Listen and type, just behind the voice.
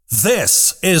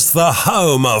This is the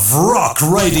home of rock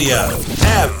radio,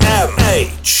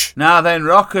 MMH. Now then,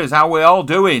 rockers, how we all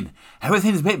doing?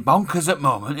 Everything's a bit bonkers at the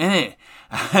moment, isn't it?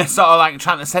 Sort of like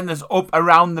trying to send us up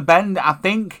around the bend, I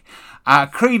think.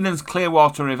 Creedence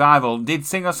Clearwater Revival did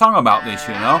sing a song about this,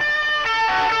 you know.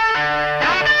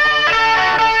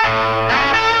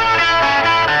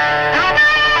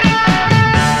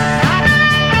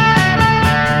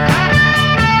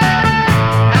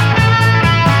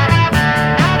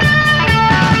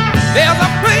 There's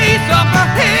a place up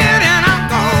ahead and I'm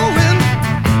going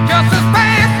just as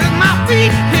fast as my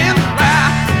feet can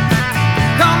fly.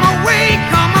 Come away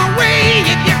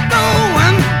if you're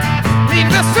going. Leave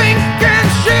the sinking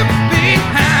ship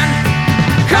behind.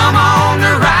 Come on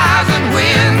the rising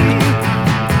wind.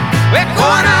 We're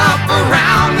going up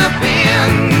around the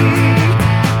bend.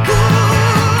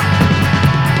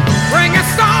 Bring a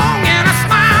song and a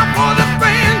smile for the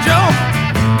banjo.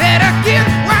 Better get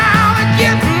wild and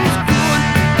get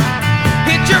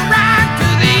hitch a ride to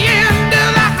the end of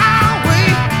the highway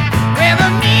where the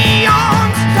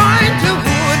neons turn to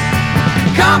wood.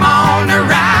 Come on the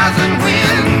rising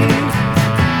wind.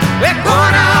 We're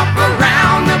going up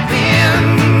around the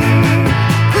bend.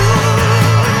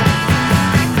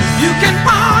 You can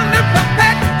ponder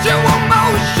perpetual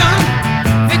motion.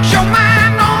 Fix your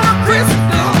mind on a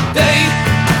crystal day.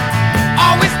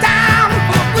 Always down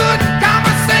for good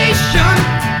conversation.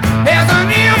 There's an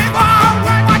ear for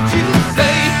what you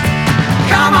say.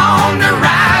 Come on the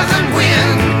rising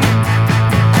wind.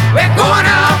 We're going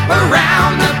up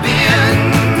around the bend.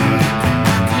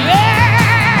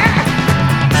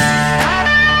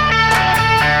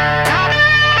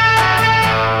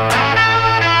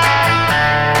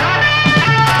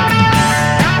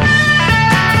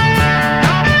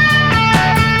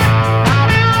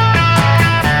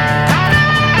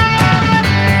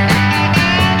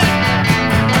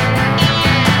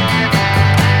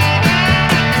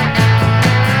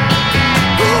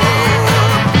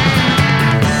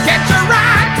 Catch a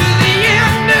ride to the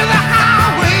end of the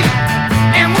highway,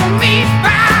 and we'll meet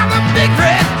by the big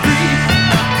red tree.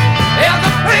 There's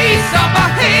a place up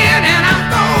ahead, and I'm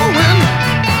going.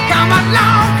 Come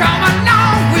along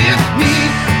with me.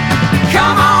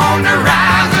 Come on the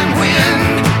rising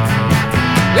wind.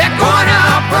 We're going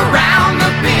up around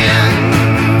the bend.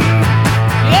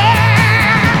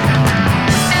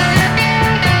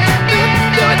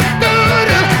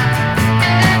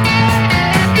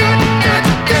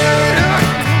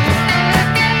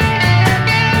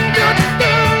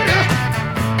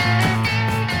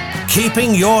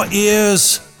 Keeping your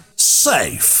ears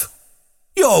safe.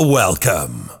 You're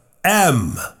welcome.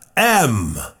 MMH.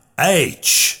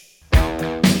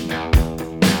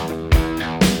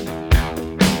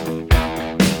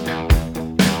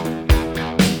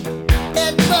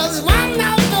 It was one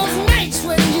of those nights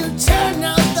when you turn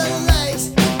out the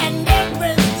lights and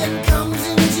everything comes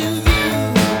into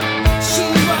view. She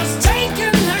was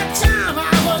taking her time, I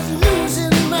was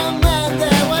losing my mind.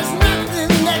 There was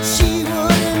nothing that she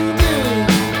wouldn't do.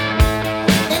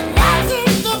 It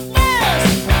wasn't the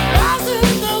first,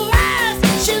 wasn't the last.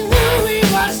 She knew he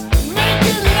was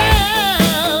making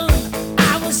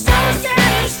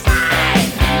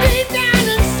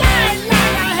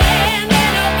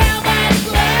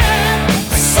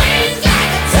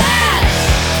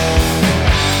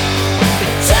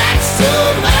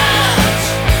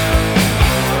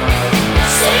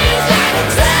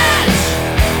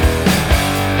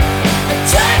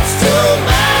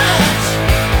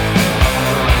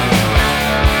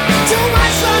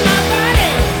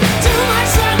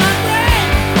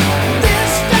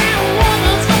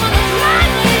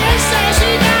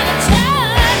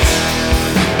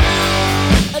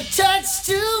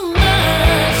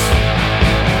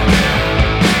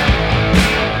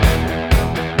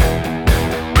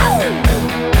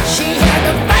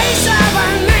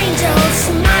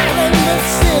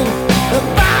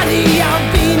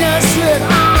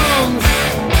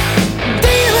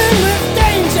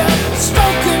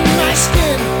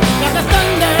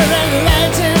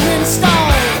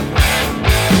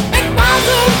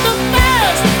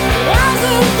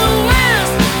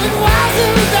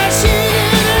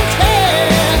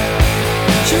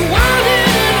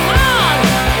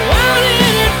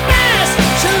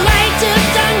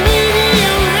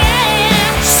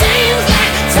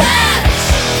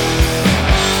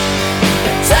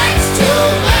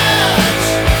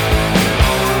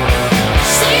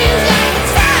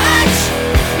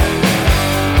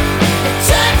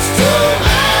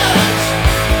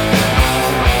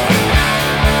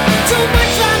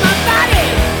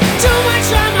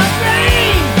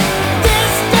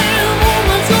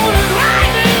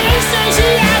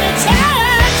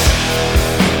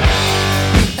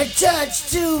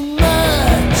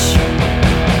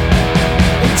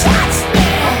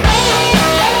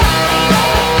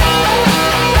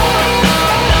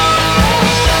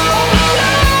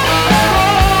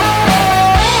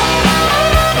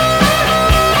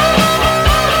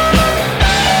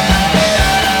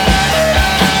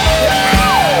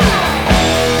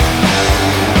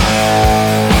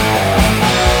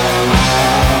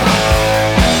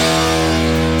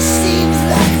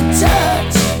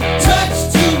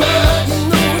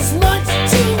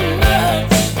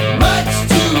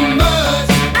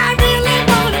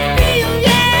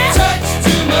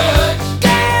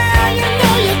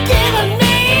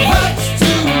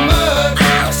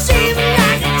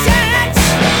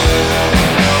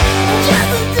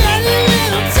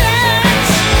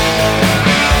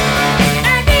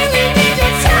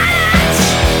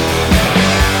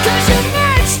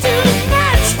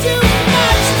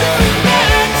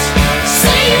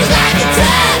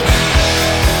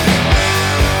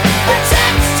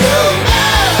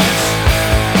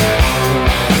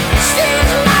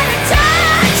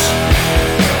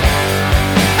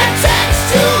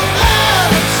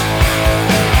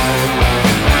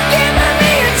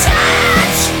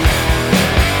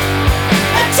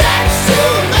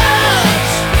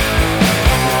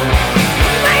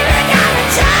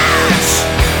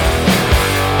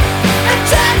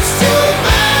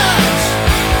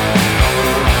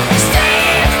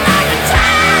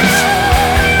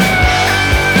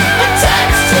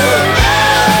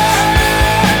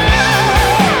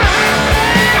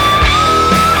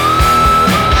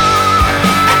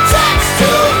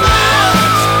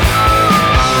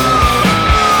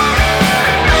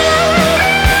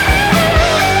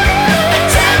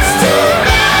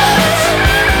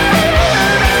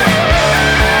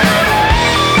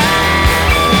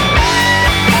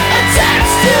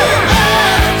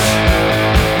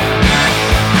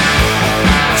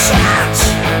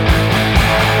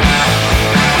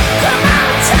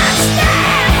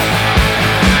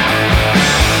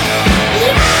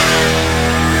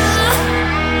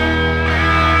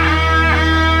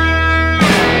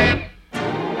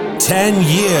 10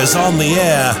 years on the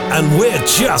air, and we're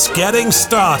just getting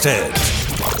started.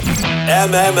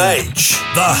 MMH,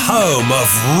 the home of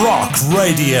rock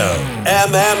radio.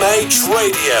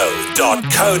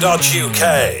 mmhradio.co.uk.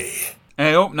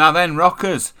 Hey up now then,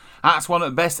 rockers. That's one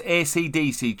of the best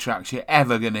AC/DC tracks you're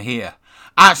ever going to hear.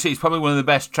 Actually, it's probably one of the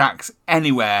best tracks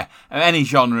anywhere, any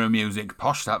genre of music,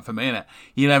 posh that for me, innit,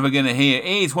 you're ever going to hear. It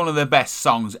is one of the best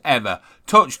songs ever.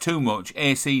 Touch Too Much,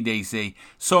 AC/DC,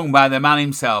 sung by the man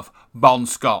himself, Bon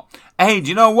Scott. Hey, do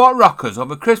you know what, rockers?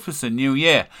 Over Christmas and New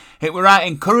Year, it were right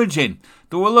encouraging.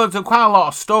 There were quite a lot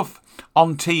of stuff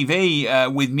on TV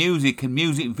with music and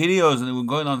music videos, and they were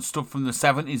going on stuff from the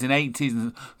 70s and 80s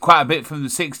and quite a bit from the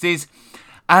 60s.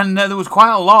 And there was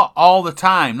quite a lot all the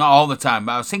time, not all the time,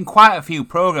 but I've seen quite a few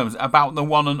programmes about the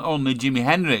one and only Jimi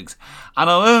Hendrix. And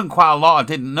I learned quite a lot I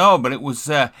didn't know, but it was,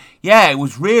 it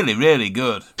was really, really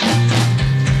good.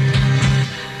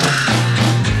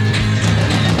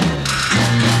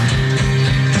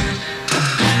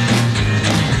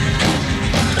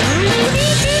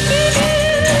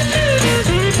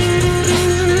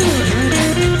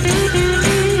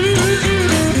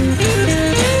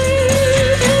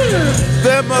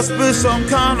 Must be some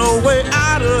kind of way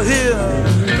out of here.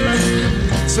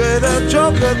 Say the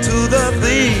joker to the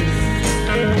thief.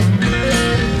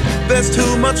 There's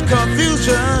too much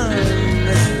confusion.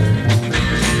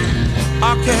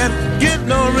 I can't get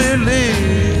no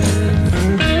relief.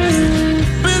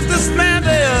 Businessman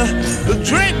there,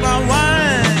 drink my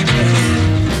wine.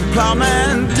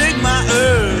 Plowman, dig my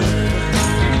earth.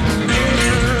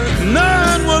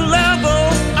 None will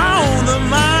level on the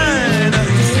mine.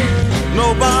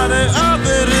 Nobody of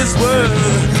it is worth.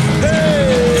 Hey.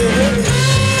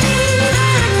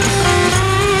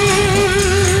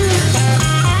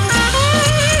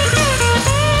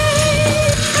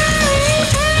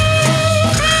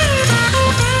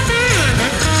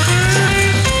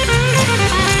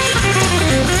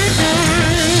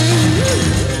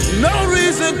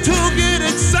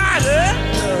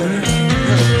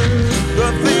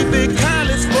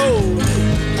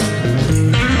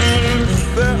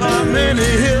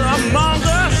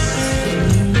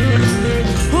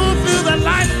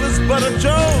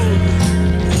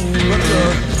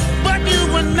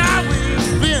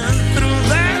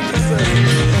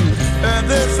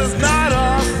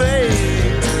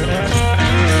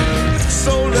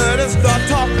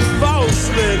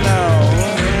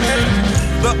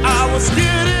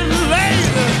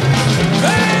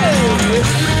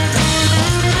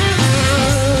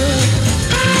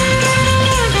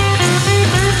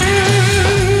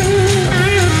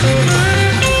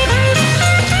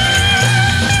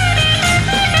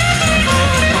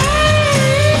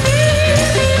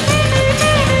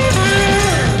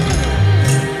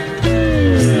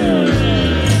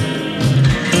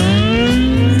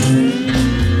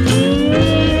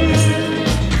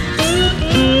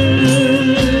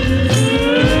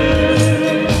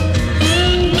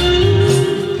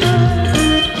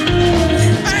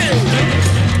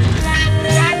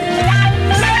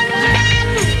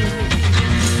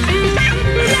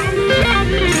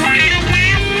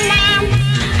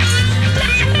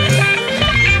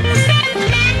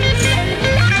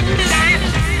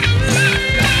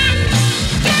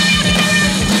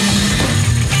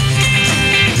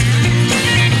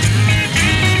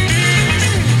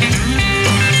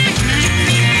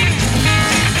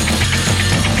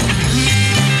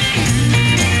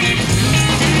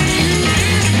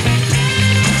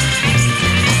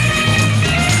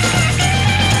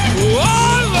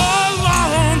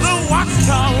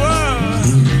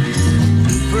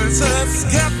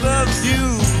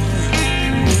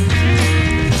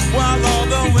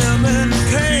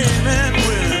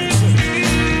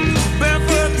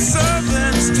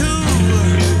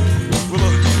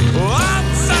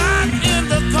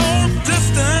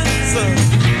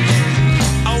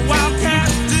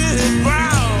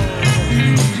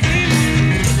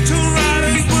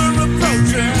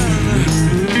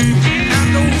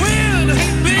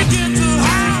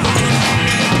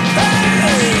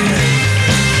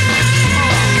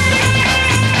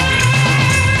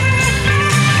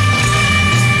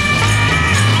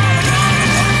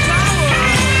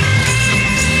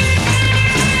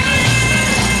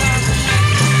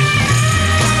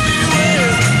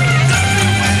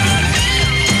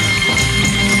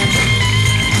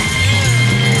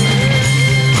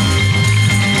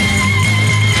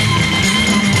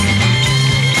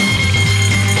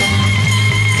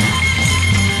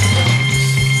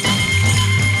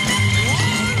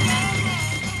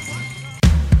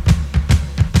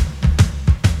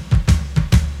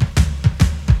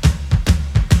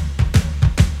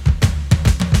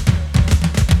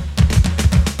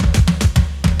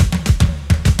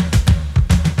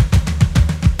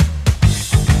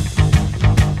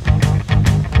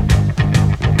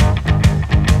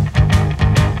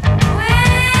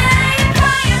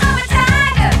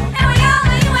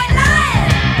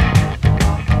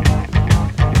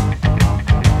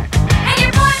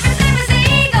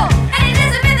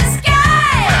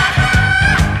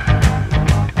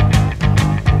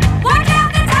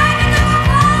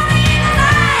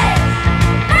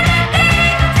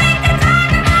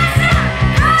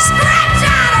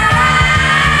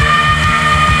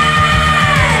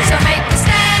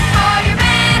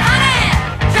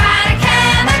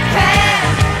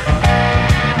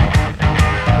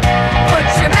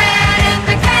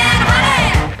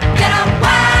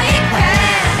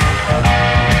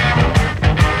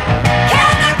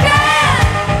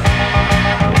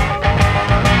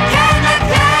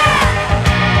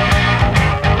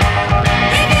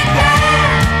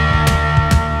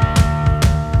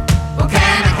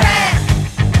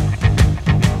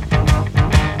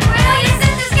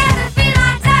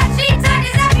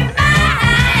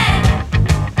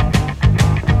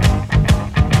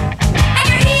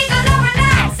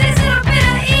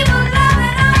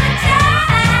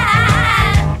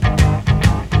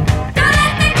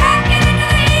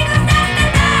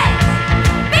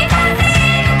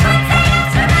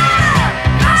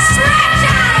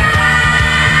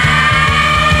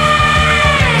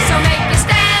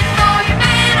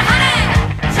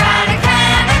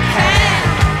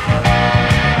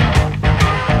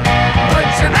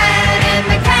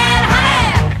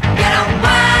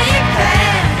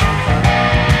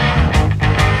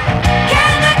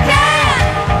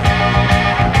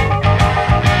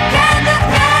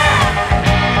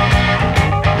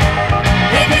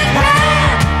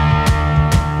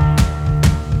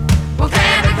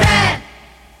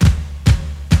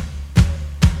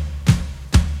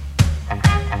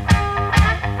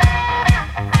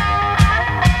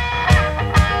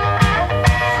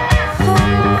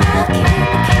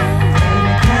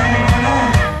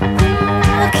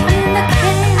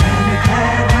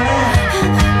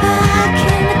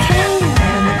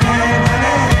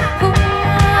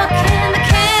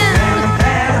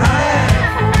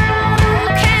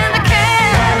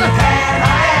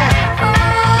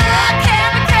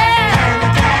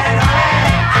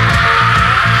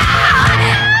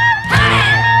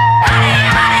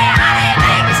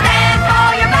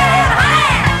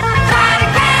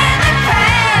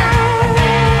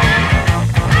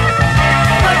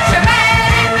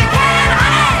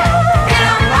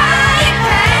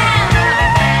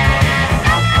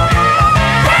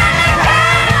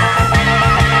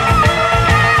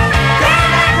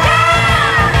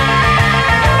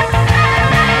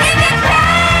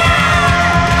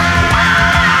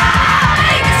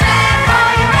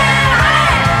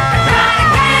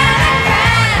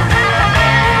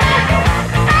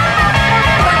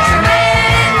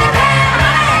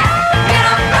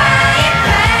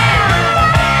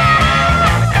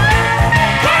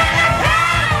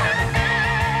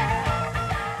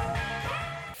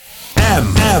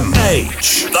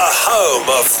 home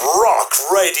of rock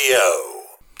radio.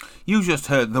 You just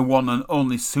heard the one and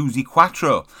only Suzi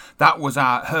Quatro. That was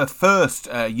her first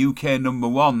UK number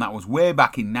one. That was way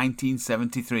back in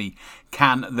 1973.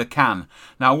 Can the Can.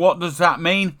 Now, what does that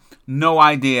mean? No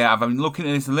idea. I've been looking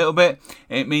at this a little bit.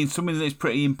 It means something that's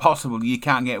pretty impossible. You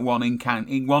can't get one can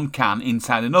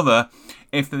inside another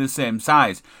if they're the same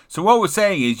size. So what we're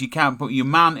saying is you can't put your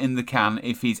man in the can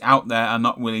if he's out there and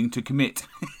not willing to commit.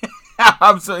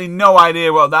 Absolutely no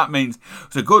idea what that means.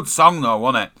 It's a good song though,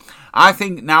 wasn't it? I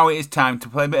think now it is time to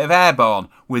play a bit of Airborne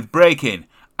with Breaking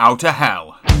Out of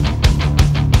Hell.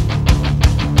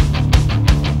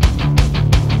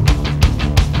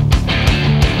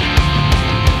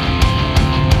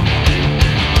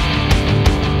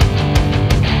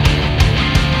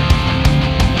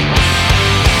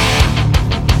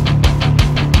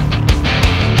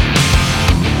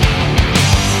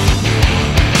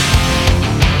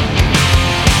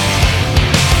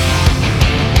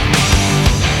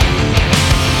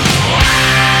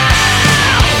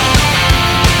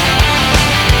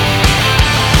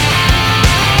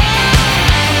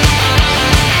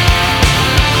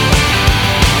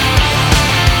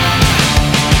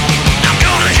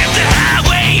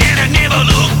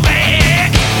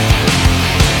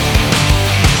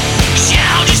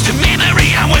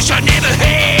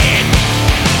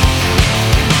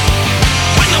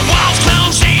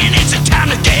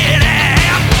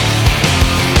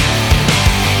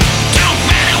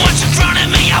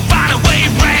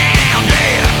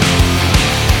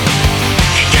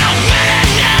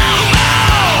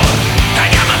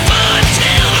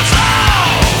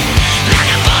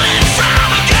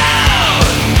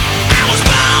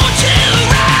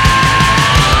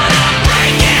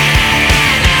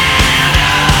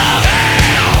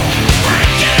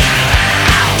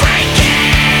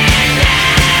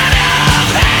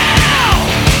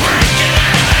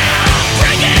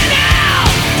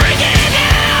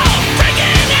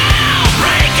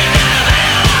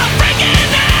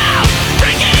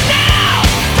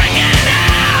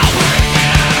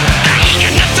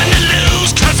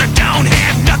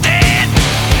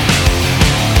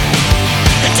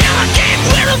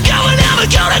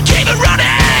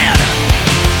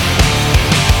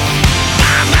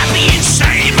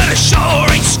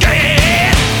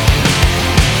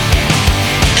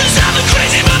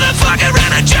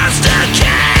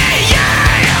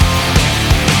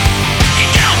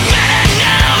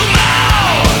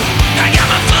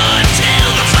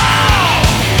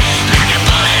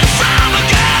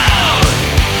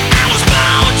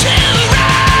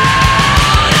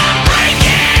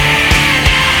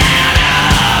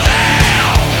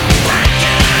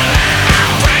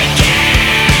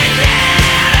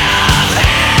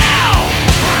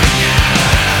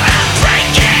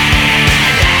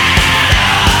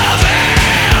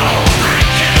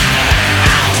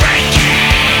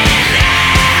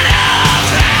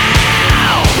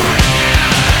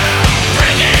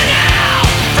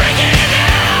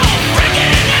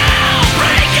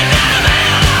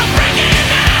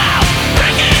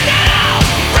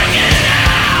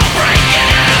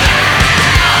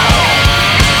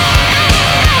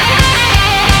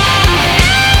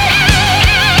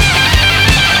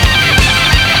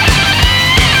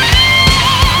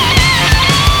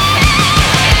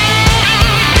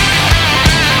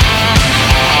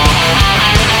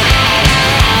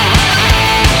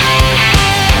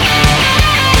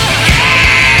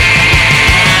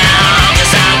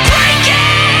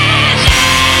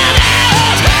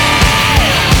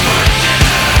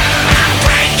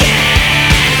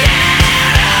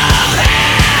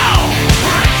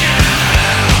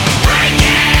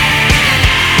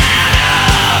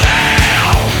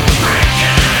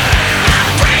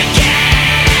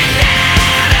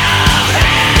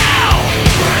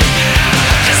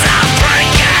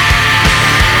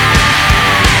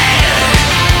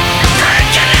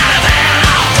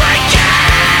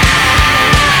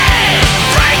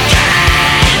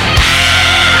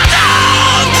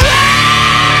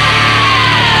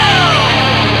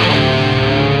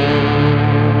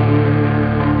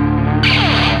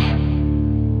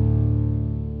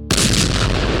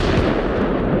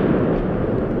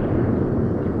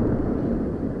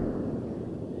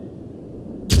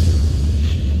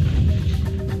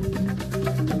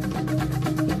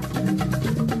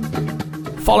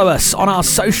 Follow us on our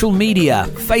social media,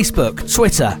 Facebook,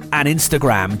 Twitter and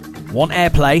Instagram. Want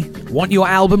airplay? Want your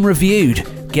album reviewed?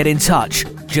 Get in touch.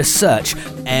 Just search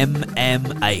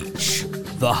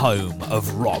MMH, the home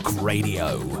of rock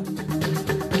radio.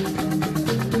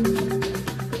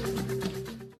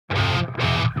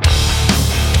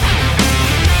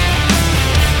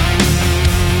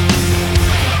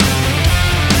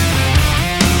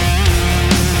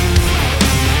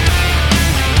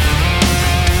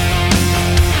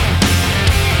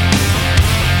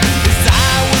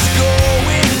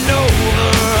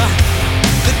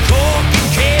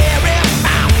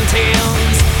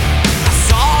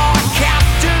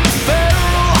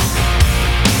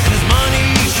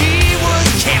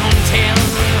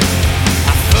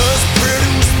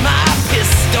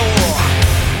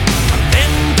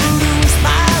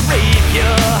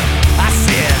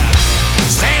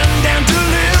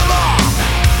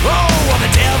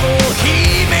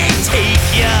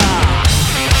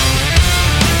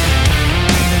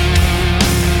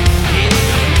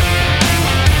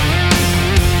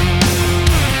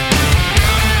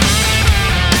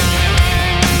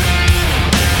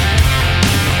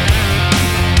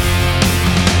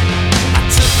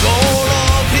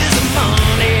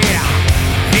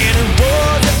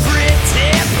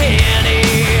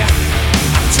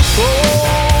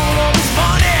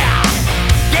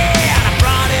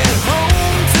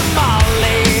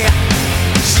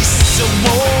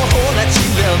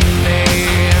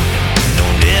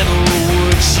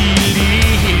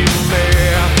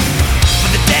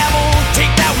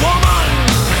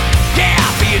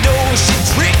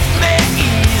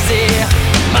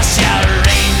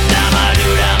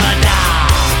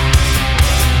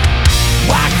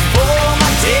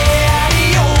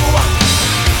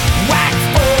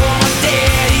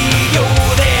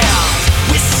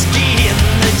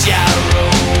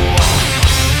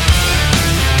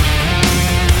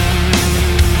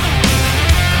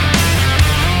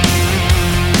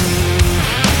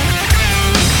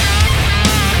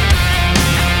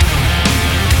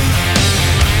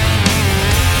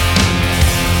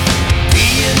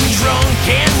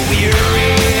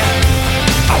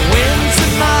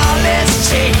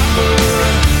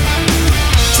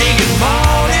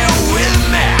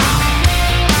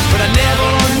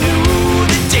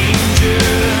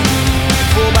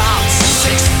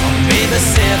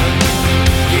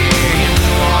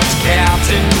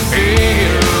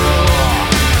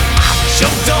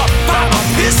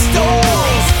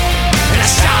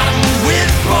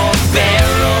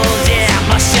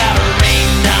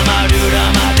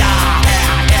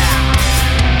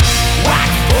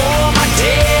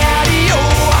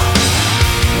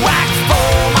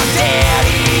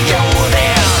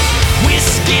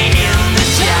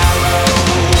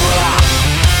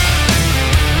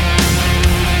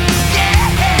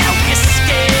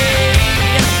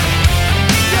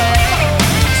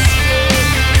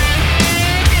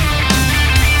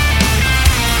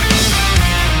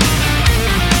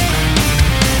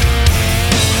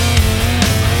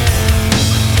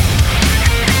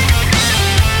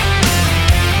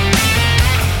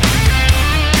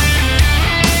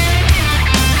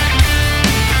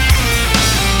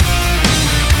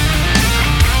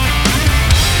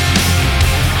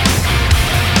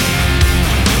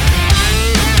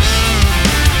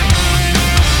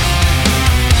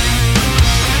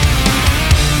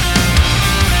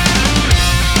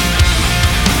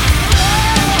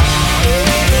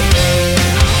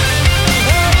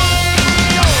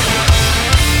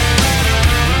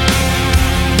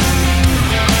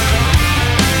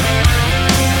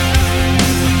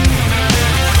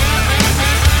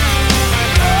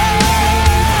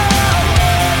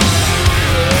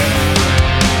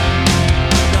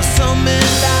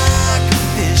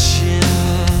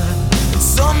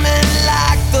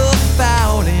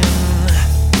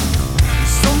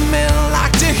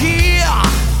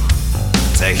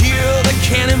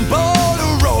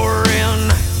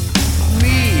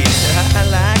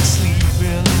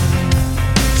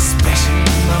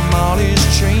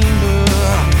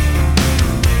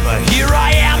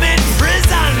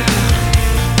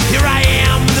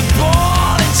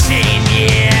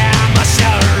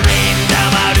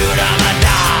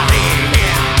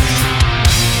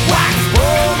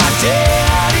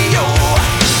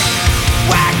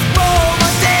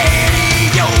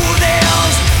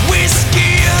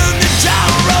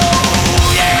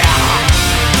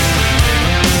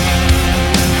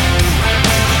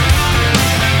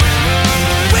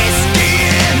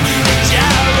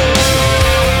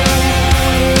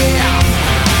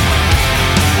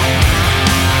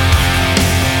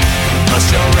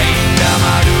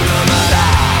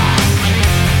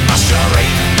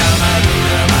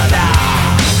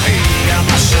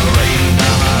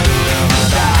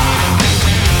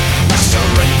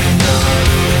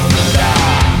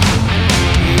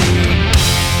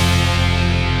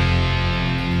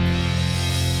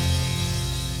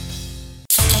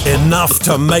 enough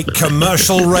to make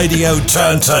commercial radio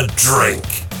turn to drink.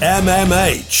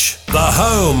 MMH, the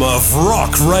home of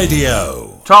rock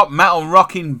radio. Top metal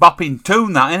rocking bopping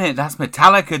tune, that, innit? That's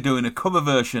Metallica doing a cover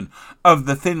version of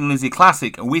the Thin Lizzy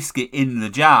classic, Whiskey in the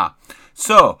Jar.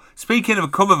 So, speaking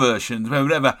of cover versions, we're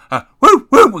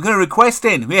going to request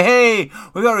in. Hey,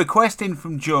 we got a request in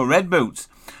from Joe Redboots.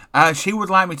 She would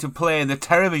like me to play the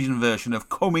Terrorvision version of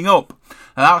Coming Up.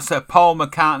 And that's a Paul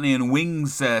McCartney and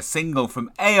Wings single from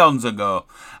aeons ago.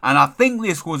 And I think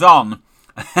this was on,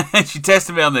 she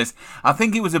tested me on this, I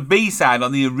think it was a B-side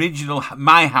on the original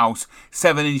My House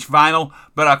 7-inch vinyl,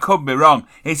 but I could be wrong.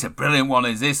 It's a brilliant one,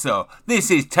 is this though? This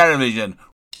is Terrorvision.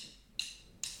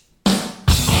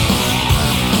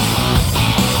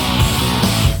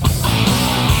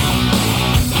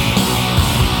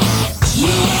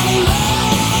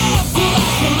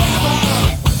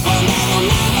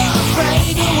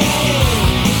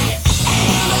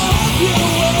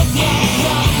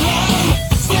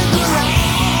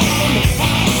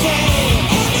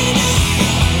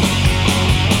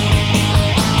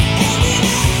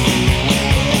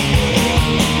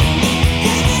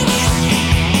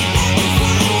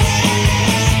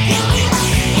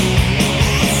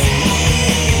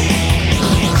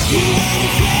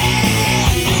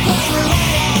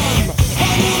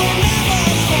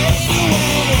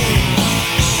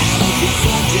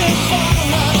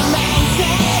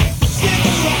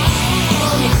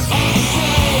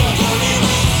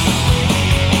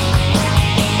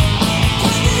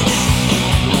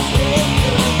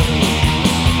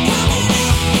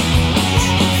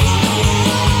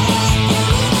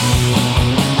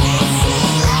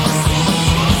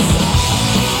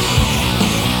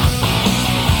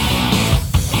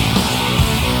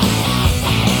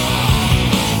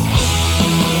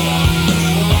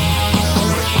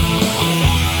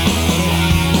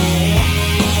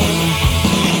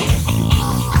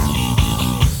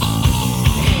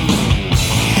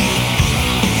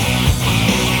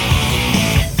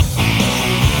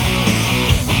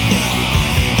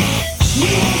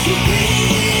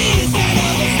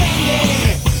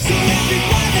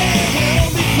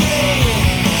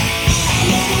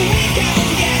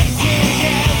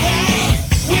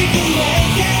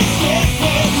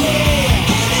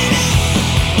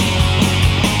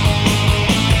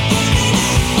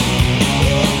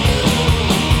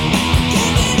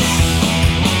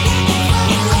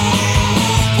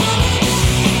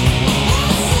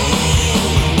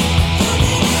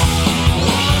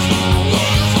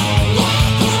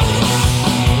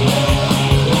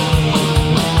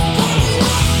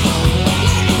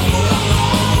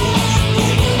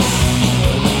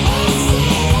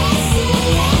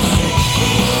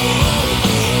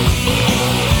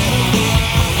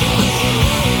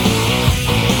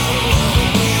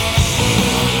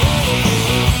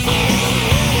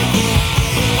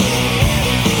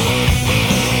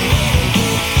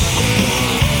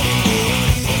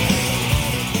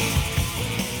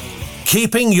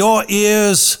 Keeping your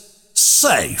ears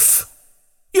safe.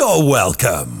 You're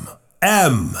welcome.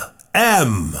 MMH.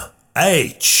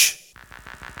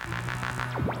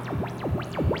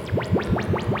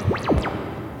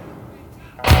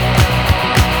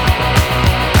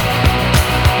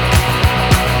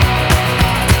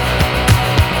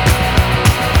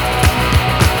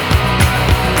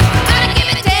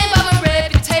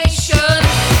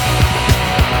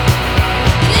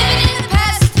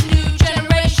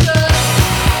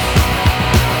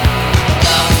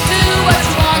 Do what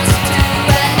you want to do,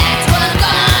 and that's what I'm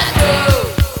gonna do.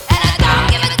 And I don't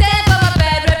give a damn.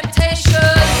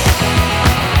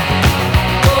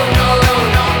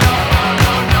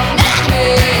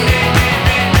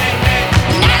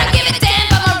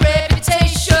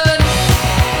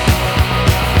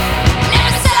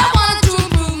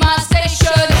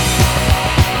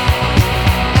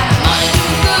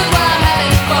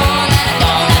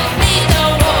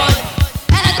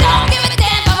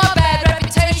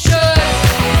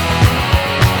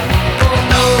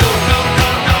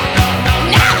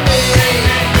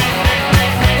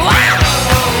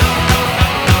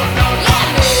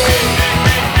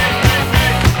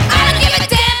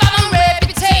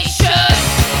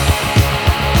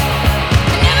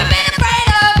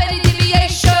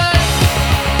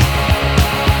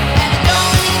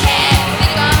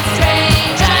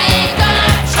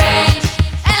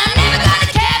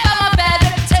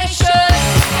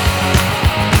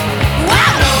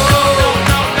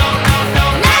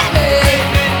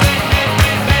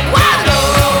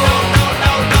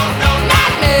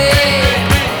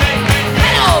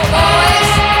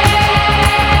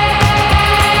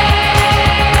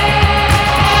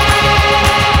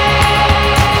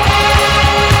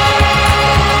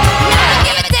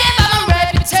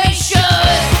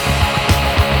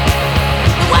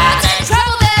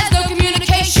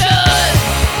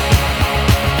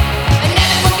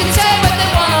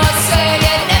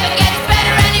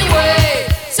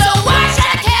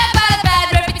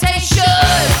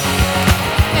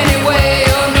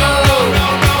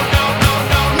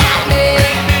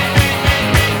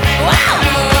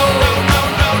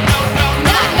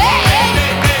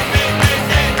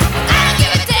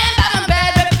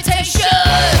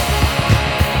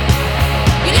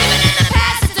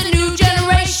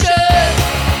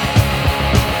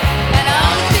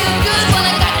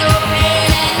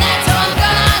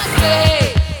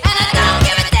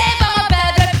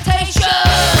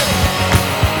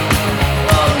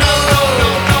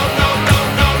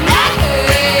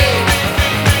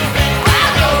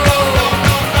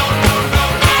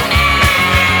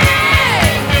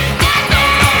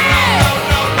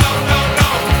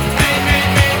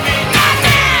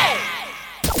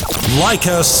 Like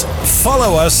us,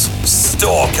 follow us,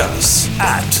 stalk us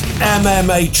at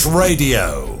MMH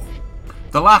Radio.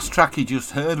 The last track you just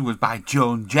heard was by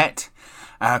Joan Jett,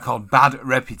 called Bad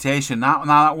Reputation. Now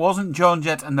that wasn't Joan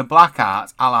Jett and the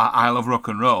Blackhearts a la I Love Rock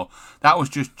and Roll. That was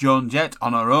just Joan Jett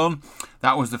on her own.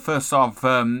 That was the first sort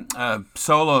of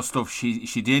solo stuff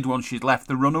she did once she'd left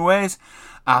the Runaways.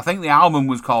 I think the album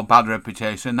was called Bad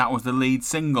Reputation. That was the lead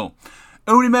single.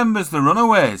 Who remembers the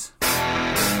Runaways?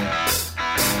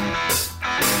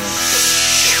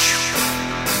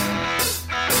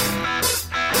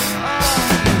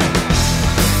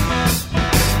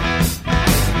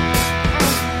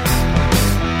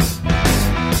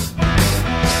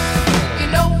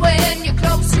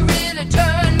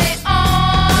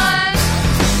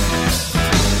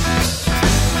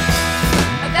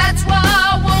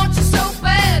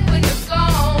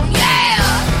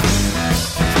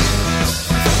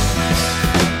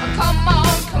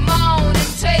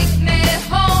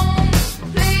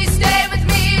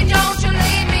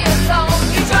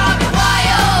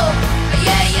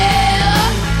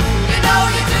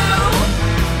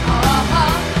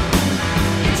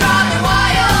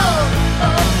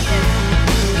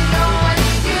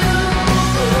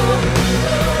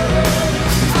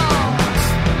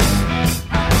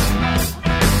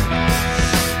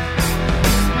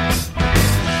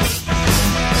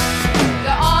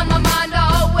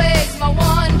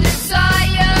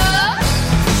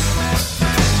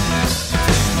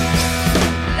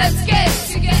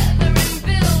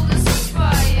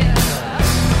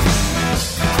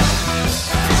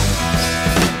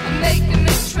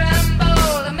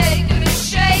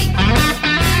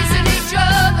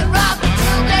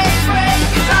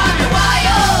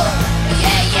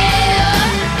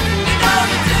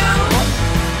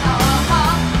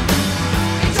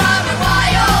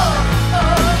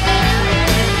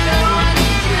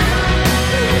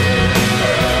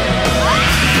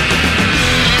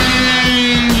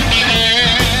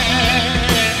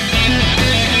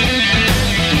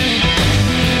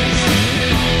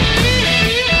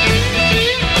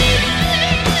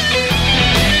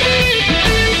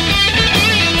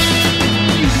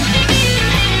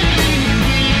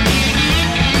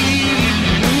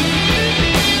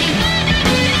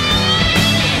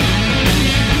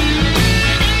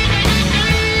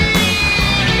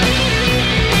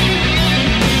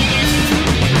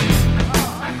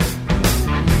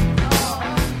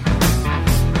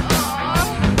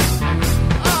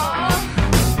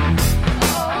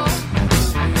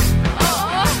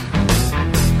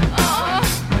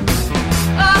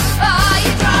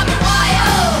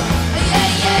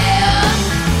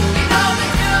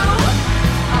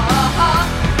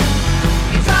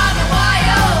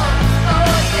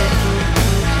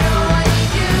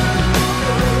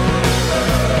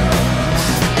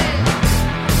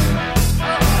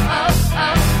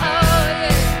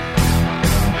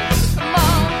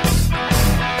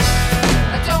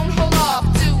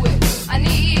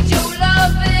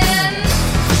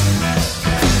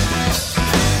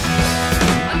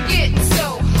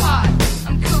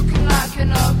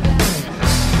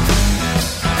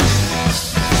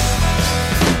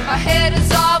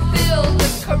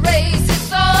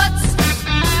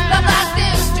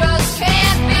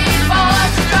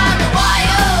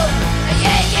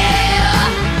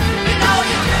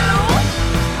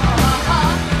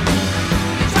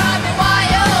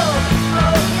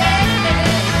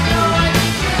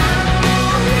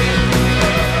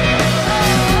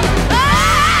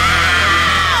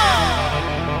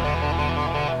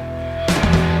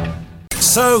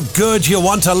 So good you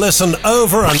want to listen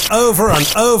over and over and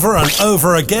over and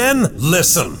over again?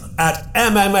 Listen at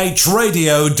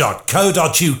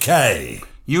mmhradio.co.uk.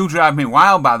 You Drive Me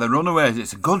Wild by the Runaways.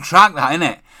 It's a good track, that, isn't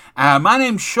it? My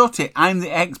name's Shutty. I'm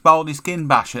the ex-Baldy Skin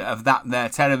Basher of that there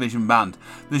television band.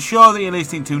 The show that you're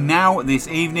listening to now this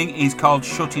evening is called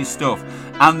Shutty Stuff,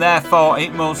 and therefore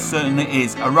it most certainly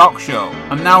is a rock show.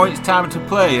 And now it's time to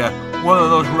play you one of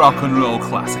those rock and roll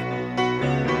classics.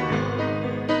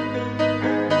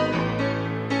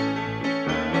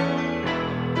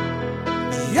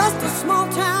 Just a small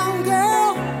town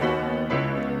girl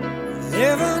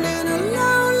living in a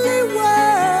lonely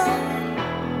world.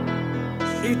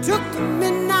 She took the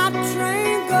midnight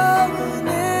train going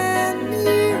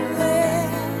anywhere.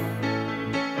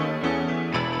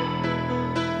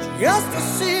 Just a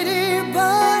city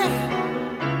boy,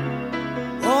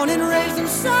 born and raised in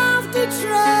South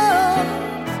Detroit.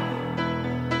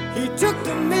 He took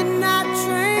the midnight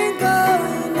train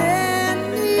going anywhere.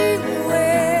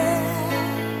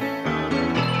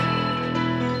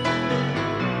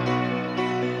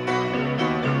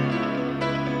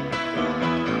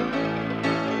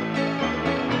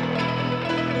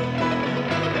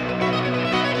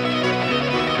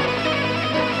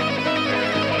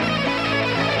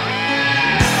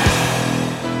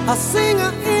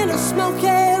 smoky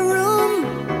room,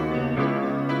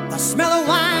 the smell of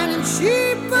wine and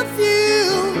cheap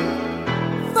perfume.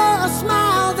 For a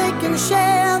smile they can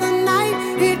share the night.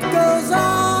 It goes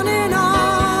on and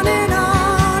on and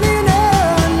on and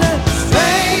on.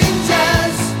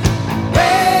 Strangers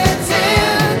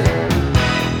waiting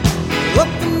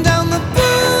up and down the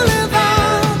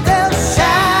boulevard, their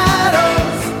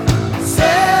shadows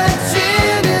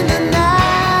searching in the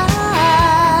night.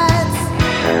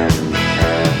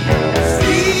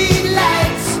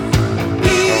 Streetlights,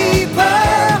 people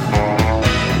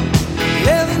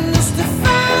living just to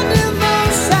find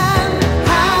emotion,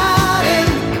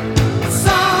 hiding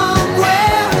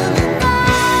somewhere in the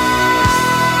night.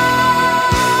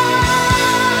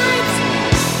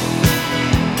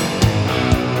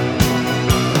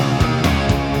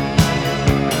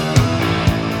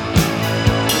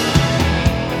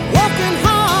 Working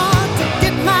hard to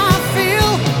get my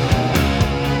fill.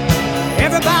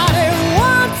 Everybody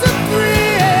wants a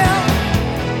thrill.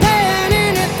 Paying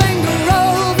anything to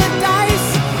roll the dice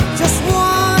just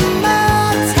one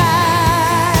more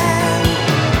time.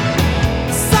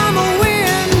 Some will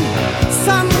win,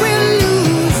 some will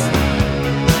lose.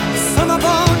 Some are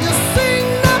born to sing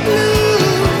the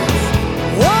blues.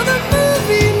 Oh, the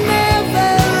movie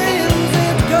never ends.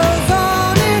 It goes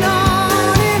on and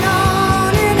on and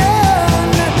on and on.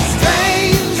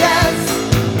 Strangers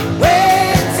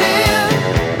waiting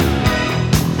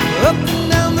up and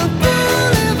down the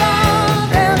boulevard,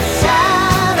 their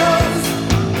shadows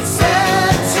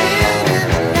searching in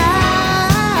the night.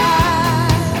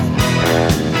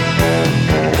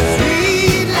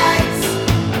 Streetlights,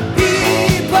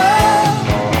 people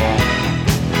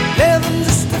living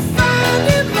just to find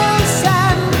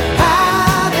emotion,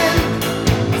 hiding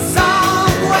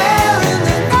somewhere in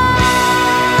the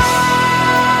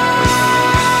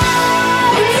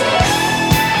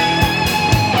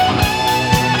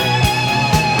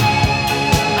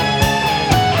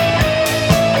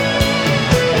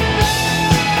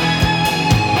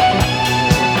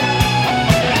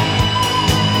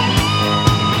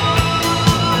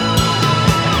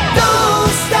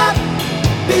Don't stop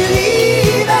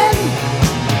believing.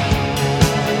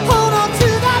 Hold on to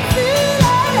that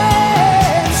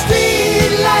feeling.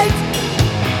 Streetlight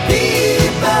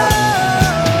people.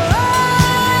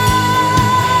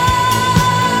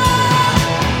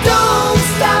 Don't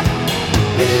stop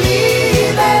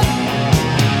believing.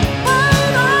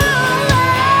 Hold on.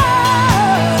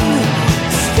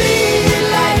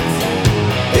 Streetlight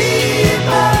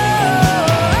people.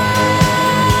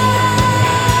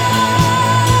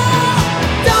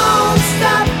 Don't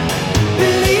stop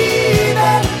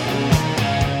believing.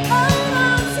 Hold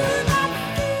on to that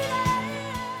feeling.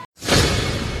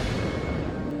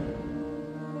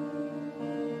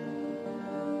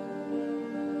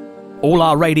 All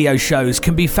our radio shows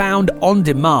can be found on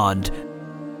demand.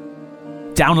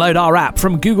 Download our app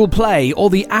from Google Play or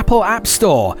the Apple App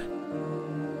Store.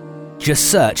 Just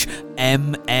search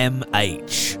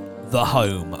MMH, the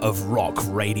home of rock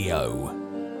radio.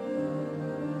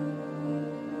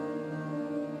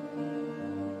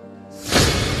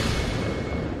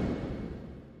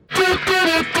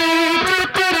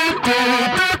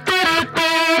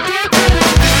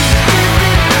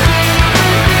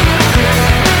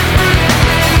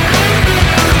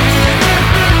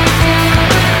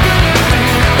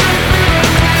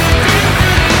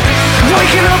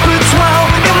 Waking up at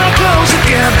 12 in my clothes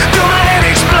again. Feel my head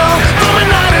explode from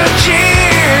another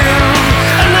gym.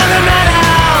 Another night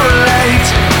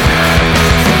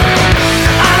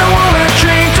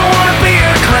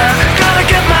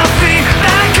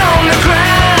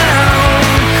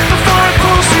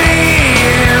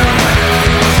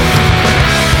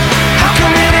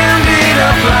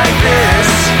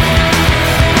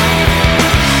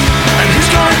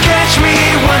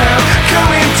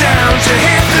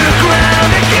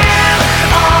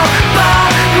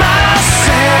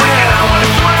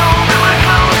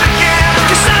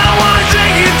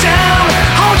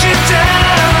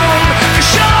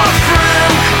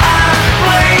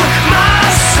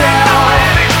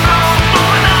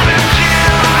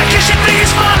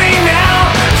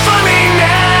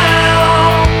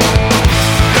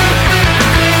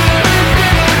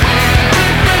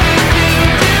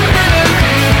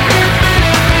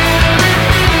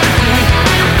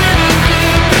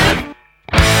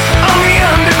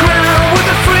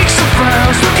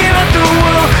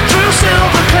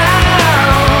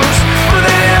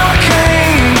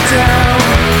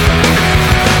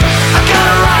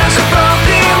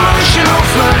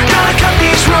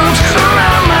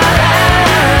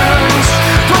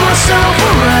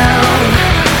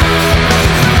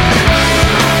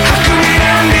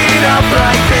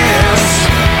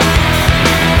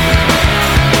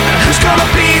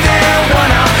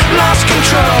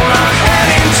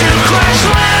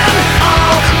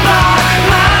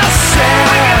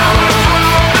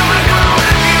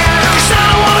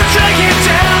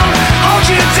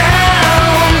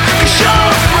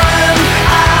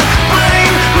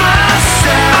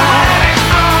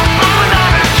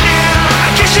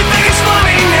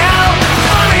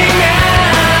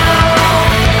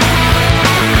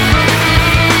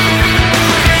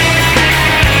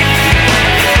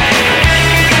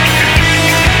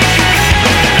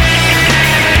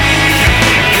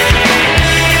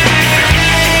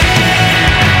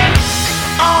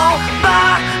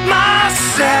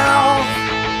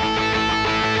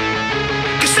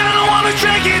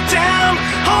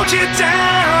hold you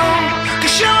down.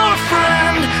 'Cause you're a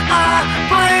friend, I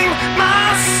blame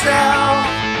myself.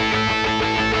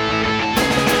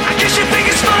 I guess you think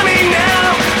it's funny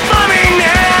now, funny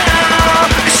now.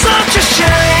 It's such a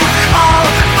shame, all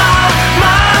by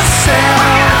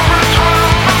myself.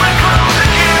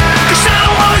 'Cause I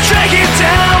don't wanna drag you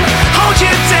down, hold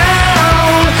you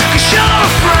down. 'Cause you're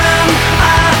a friend,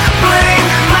 I blame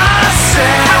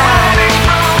myself.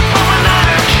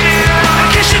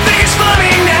 I guess you think it's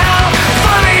funny now,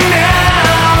 funny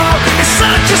now. It's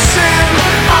such a sin,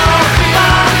 all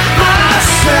by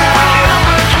myself.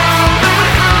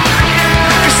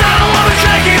 'Cause I don't wanna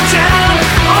drag you down,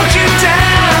 hold you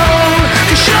down.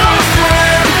 'Cause you're a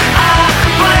friend, I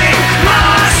blame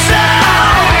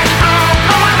myself.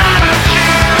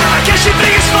 I guess you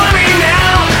think it's funny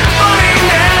now, funny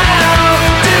now.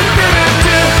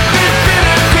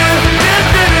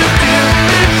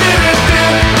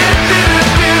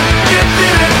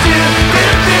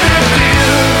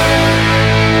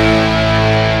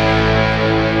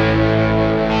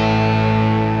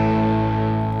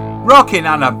 Rocking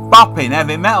and a bopping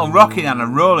heavy metal, rocking and a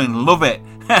rolling, love it.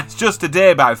 It's Just a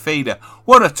Day by Feeder.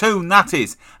 What a tune that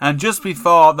is. And just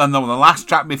before, the last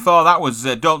track before that was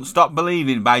Don't Stop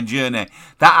Believing by Journey.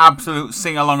 That absolute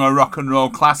sing-along of rock and roll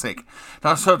classic.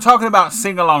 So talking about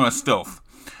sing-along of stuff.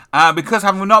 Because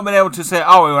I've not been able to say,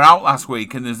 oh, we were out last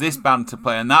week and there's this band to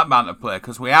play and that band to play,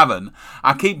 because we haven't.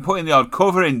 I keep putting the odd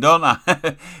cover in, don't I?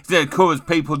 Covers,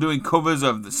 people doing covers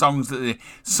of the songs that they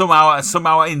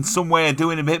somehow in some way are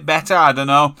doing a bit better. I don't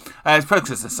know. It's probably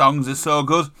because the songs are so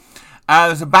good.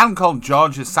 There's a band called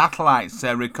Georgia Satellites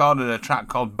recorded a track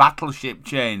called Battleship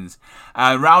Chains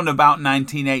around about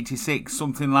 1986,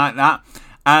 something like that.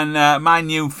 And my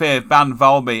new fave band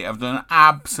Volbeat have done an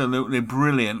absolutely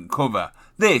brilliant cover.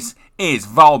 This is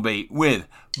Volbeat with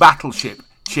Battleship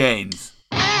Chains.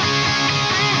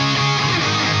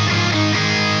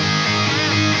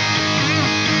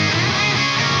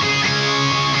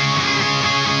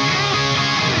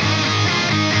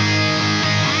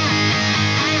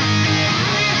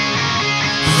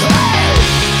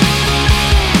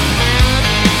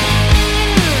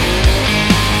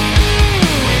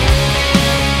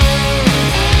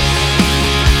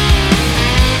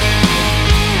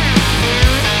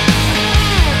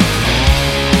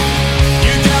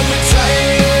 You got me tired.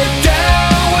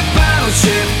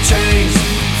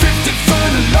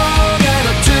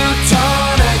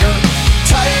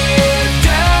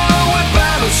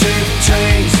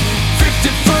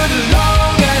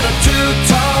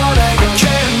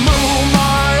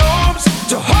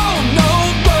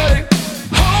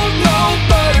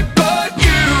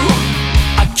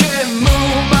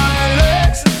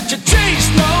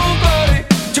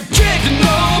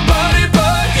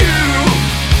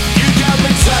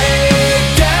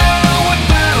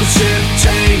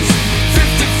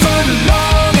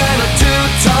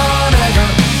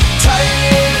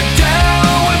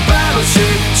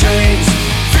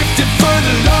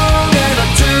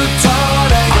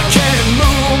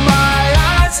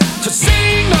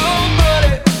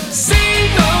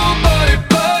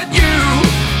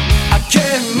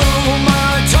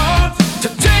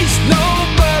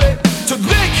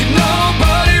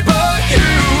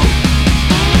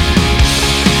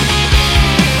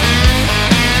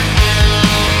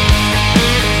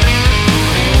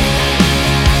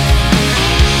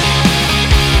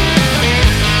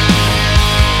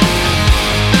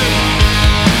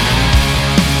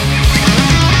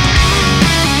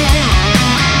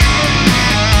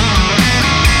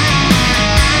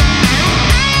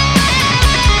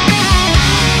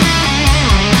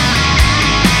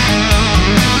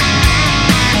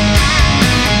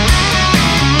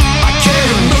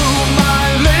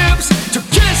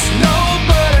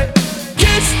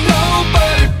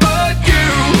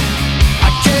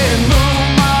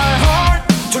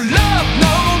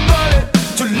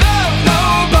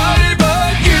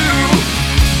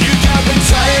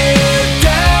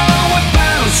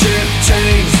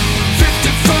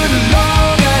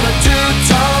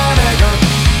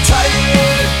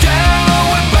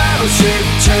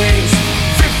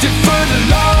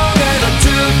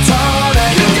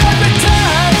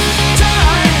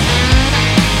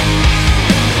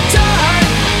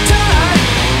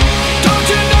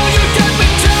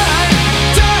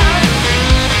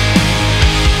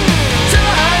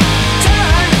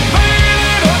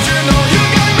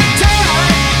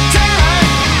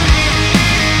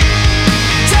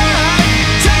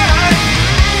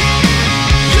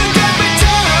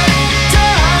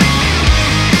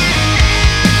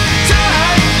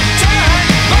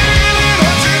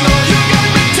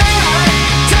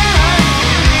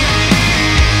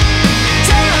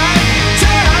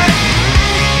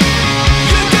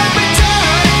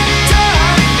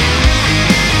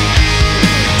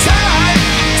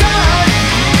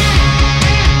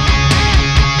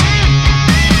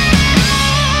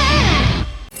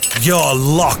 You're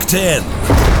locked in.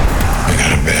 I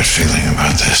got a bad feeling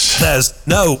about this. There's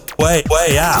no way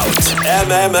out.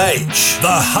 MMH,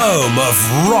 the home of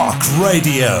rock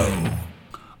radio.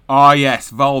 Oh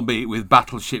yes, Volbeat with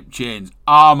Battleship Chains.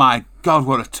 Oh my God,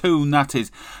 what a tune that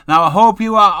is. Now I hope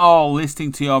you are all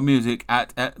listening to your music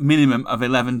at a minimum of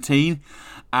 11:10.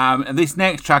 This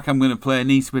next track I'm going to play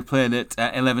needs to be played at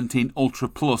 11:10 Ultra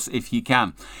Plus if you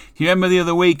can. If you remember the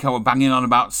other week I was banging on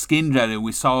about Skindred, and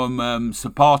we saw them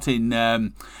supporting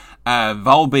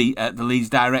Volbeat at the Leeds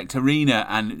Direct Arena,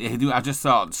 and I just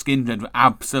thought Skindred were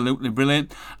absolutely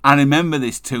brilliant. I remember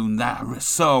this tune that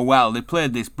so well. They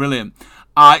played this brilliant.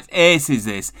 It's aces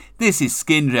this. This is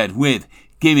Skindred with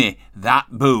Gimme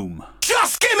That Boom.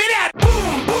 Just give me that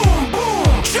boom, boom,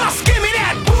 boom. Just give me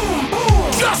that boom,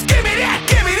 boom. Just give me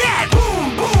that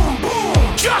boom, boom,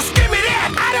 boom. Just give me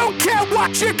that. I don't care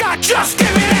what you got. Just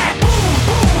give me that boom,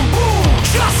 boom, boom.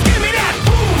 Just give me that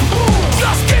boom, boom.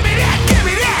 Just give me that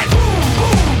boom,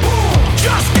 boom, boom.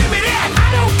 Just give me that.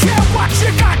 I don't care what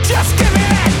you got. Just give me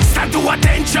that. Stand to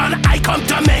attention, I come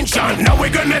to mention. Now we're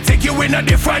gonna take you in a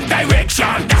different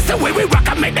direction. That's the way we rock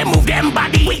and make them move them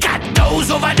body. We got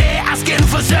those over there asking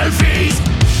for selfies.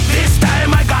 This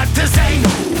time I got to say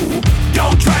no.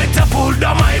 Don't try to pull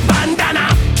down my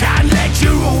bandana. Can't let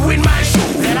you ruin my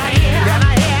shoe. Then I hear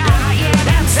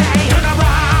them say, turn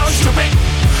around, stupid.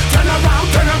 Turn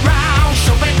around,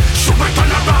 stupid. Stupid,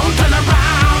 turn around,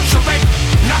 stupid.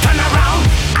 Now turn around.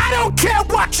 I don't care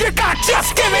what you got,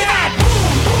 just give me that.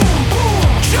 Boom, boom, boom.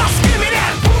 Just give me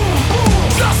that. Boom, boom.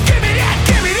 Just give me that.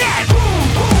 Give me that.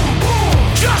 Boom, boom, boom.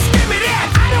 Just give me that.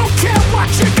 I don't care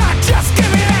what you got, just give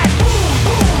me that. Boom,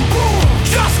 boom, boom.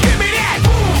 Just give me that.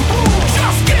 Boom, boom.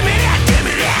 Just give me that. Give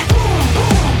me that. Boom,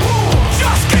 boom, boom.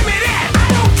 Just give me that. I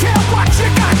don't care what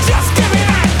you got, just give me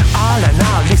that. All in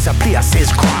all, this place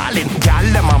is crawling. Y'all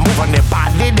them a move on the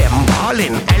body, them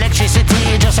balling.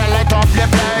 Electricity just a light up the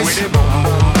place. With the boom,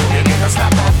 boom, boom, you get a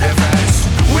slap up the face.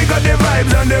 We got the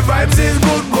vibes and the vibes is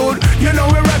good, good. You know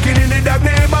we're rocking in the dark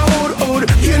neighborhood, hood.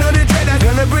 You know the trend that's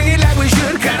gonna bring it like we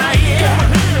should. Can I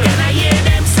hear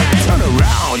them say? Turn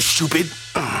around, stupid.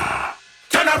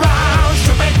 Turn around,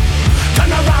 stupid.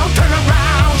 Turn around,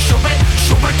 stupid.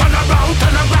 Stupid, turn around,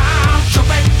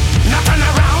 stupid. Now turn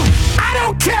around. I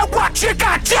don't care what you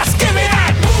got, just give me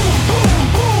that. Boom, boom,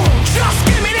 boom. Just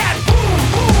give me that. Boom,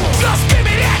 boom. Just give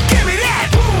me that. Give me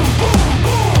that. Boom, boom,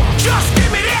 boom. Just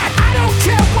give me that. I don't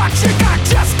care what you got,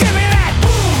 just give me that.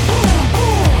 Boom, boom,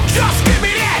 boom. Just give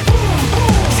me that. Boom,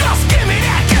 boom. Just give me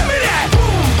that. Give me that.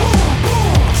 Boom, boom,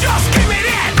 boom. Just give me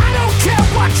that. I don't care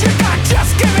what you got,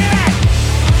 just give me that.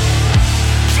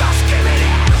 Just give me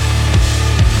that.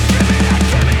 Give me that.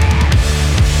 Give me that.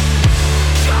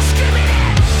 Just give me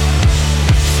that.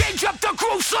 Change up the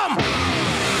gruesome.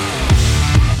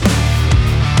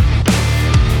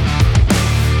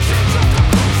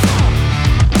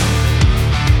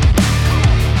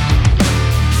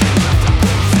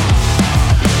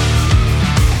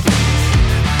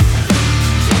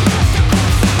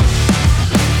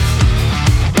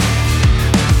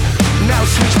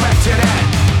 Switch back to that.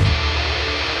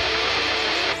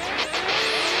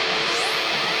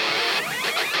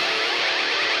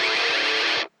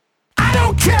 I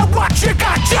don't care what you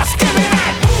got, just give me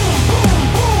that. Boom,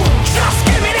 boom, boom. Just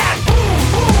give me that. Boom,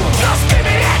 boom. Just give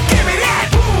me that. Give me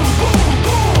that. Boom, boom,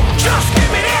 boom. Just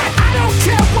give me that. I don't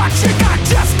care what you got,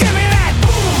 just give me that.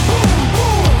 Boom, boom,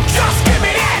 boom. Just give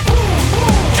me that. Boom,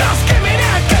 boom. Just give me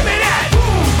that. Give me that.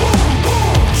 Boom, boom,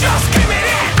 boom. Just give me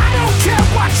that. I don't care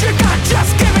what you got,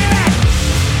 just give me that.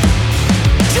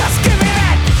 Just give me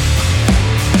that.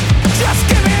 Just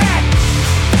give me that.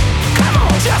 Come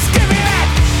on, just give me that.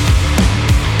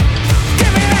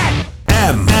 Give me that.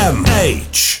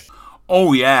 MMH.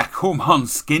 Oh yeah, come on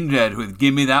Skindred with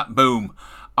Gimme That Boom.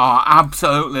 Oh,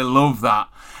 absolutely love that.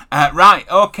 Right,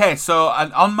 okay, so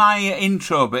on my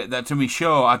intro bit that to me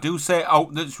show, I do say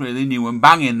that's really new and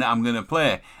banging that I'm going to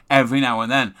play every now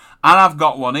and then. And I've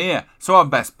got one here, so I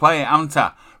best play it, haven't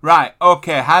I? Right,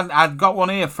 okay, I've got one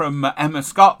here from Emma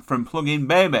Scott from Plug-in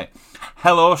Baby.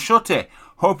 Hello, Shutty.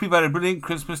 Hope you've had a brilliant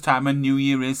Christmas time and New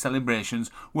Year Eve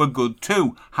celebrations were good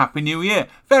too. Happy New Year.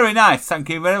 Very nice, thank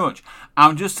you very much.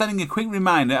 I'm just sending a quick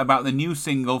reminder about the new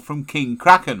single from King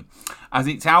Kraken, as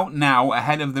it's out now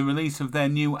ahead of the release of their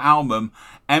new album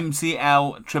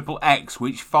MCL XXX,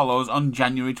 which follows on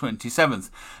January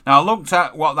 27th. Now I looked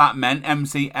at what that meant,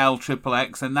 MCL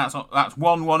XXX, and that's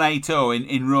 1180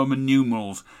 in Roman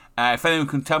numerals. If anyone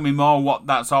can tell me more what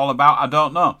that's all about, I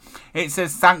don't know. It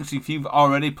says thanks if you've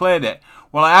already played it.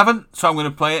 Well, I haven't, so I'm going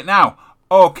to play it now.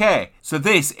 Okay, so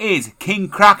this is King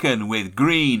Kraken with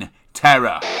Green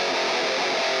Terror.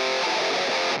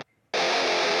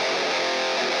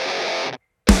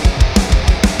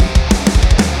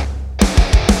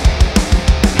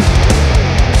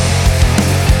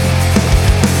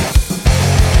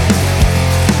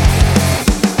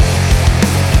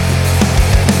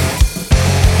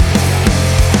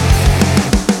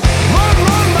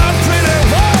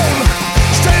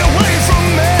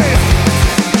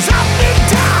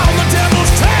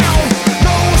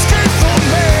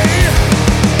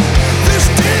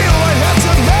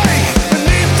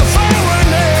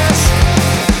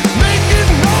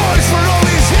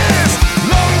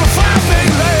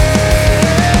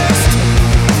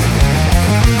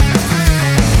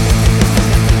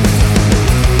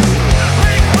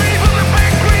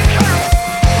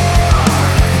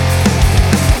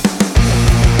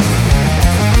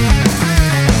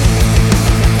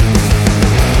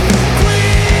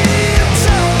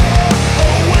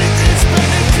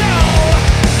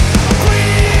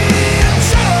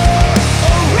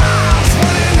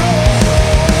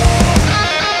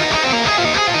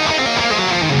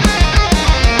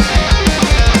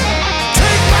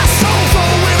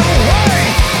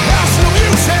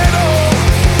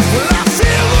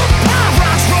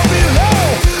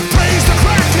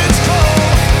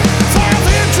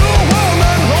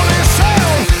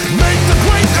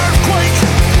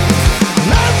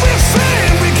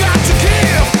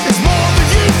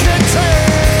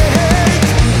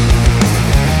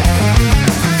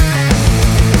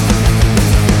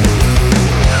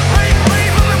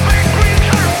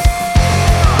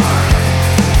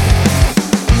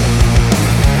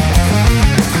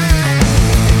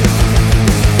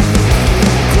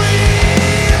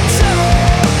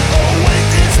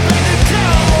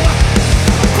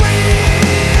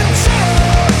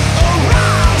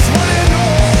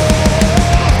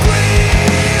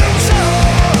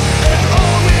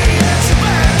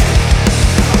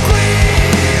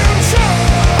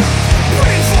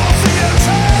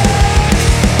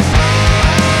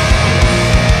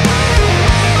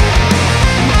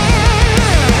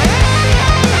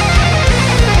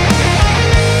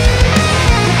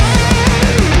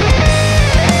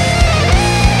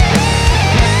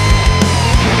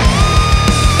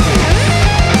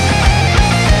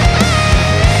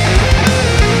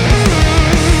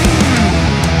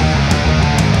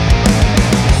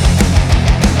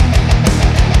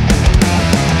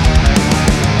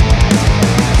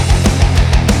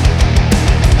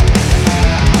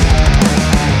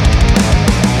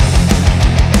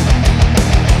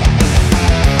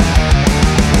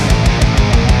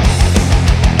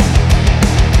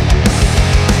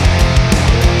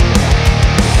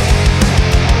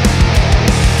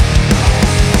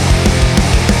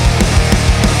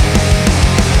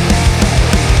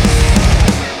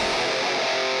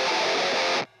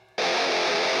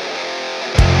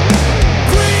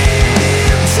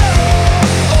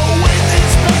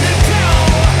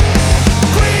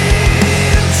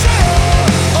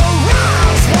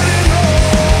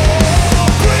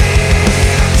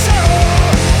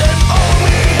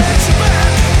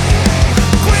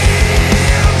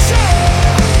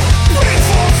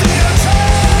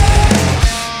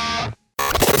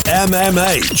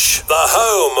 MMH, the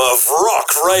home of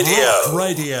rock radio. Rock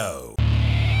radio.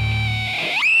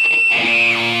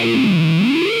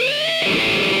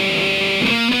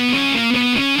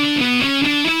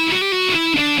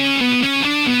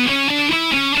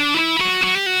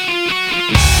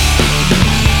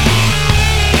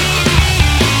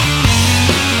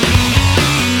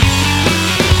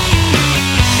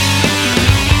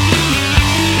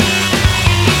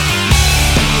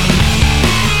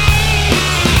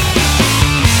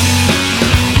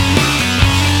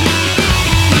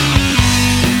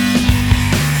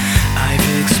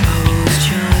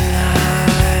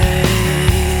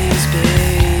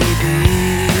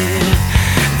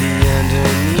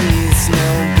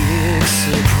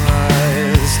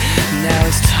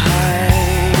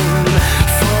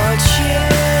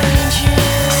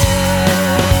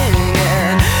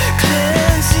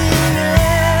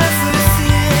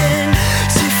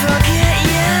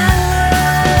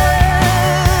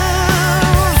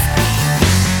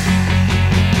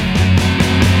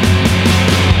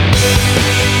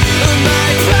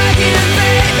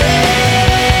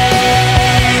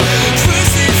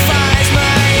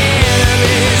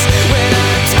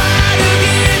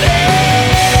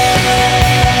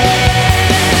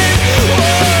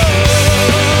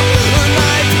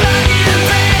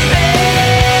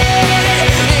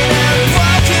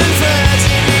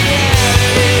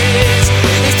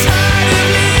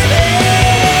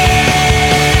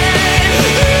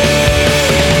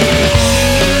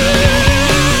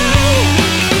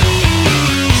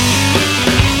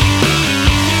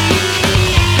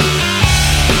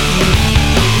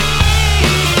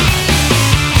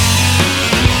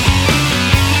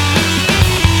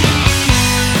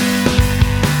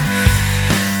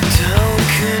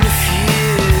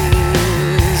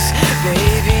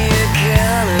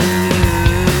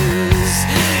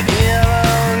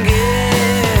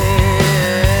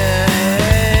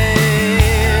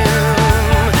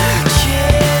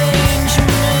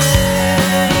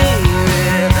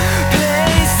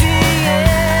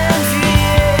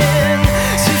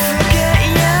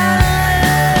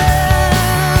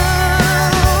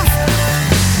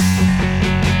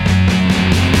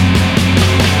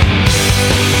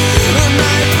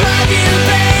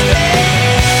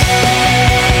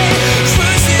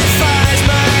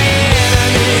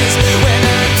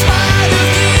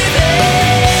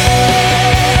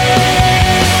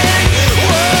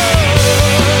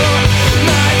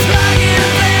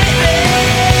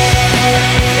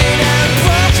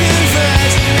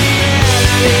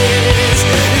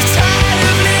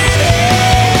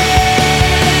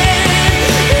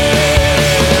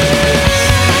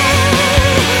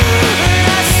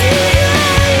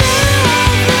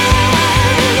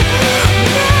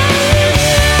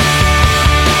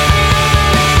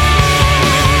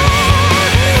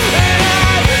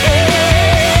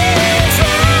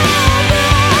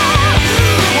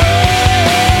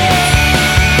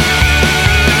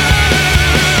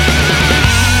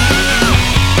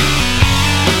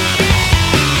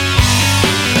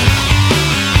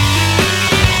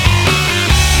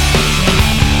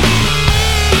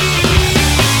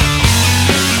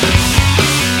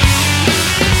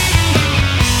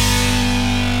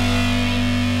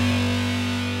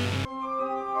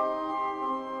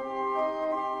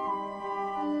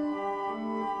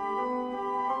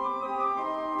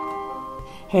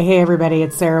 Hey everybody,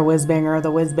 it's Sarah Wisbanger of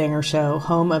The Wisbanger Show,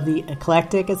 home of the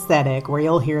eclectic aesthetic, where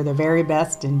you'll hear the very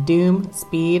best in doom,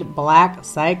 speed, black,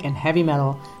 psych, and heavy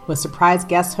metal, with surprise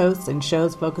guest hosts and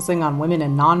shows focusing on women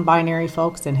and non-binary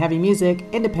folks in heavy music,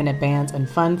 independent bands, and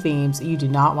fun themes. You do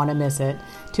not want to miss it.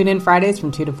 Tune in Fridays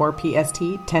from 2 to 4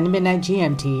 PST, 10 to midnight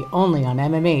GMT, only on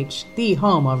MMH, the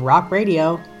home of rock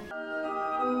radio.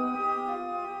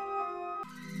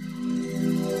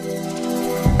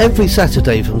 Every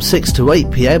Saturday from 6 to 8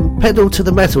 p.m, Pedal to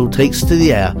the Metal takes to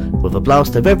the air with a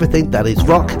blast of everything that is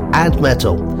rock and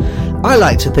metal. I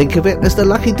like to think of it as the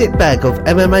lucky dip bag of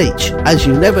MMH, as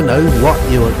you never know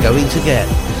what you are going to get.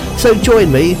 So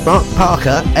join me, Mark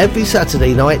Parker, every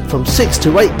Saturday night from 6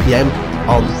 to 8 p.m.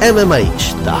 on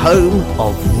MMH, the home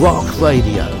of rock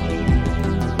radio.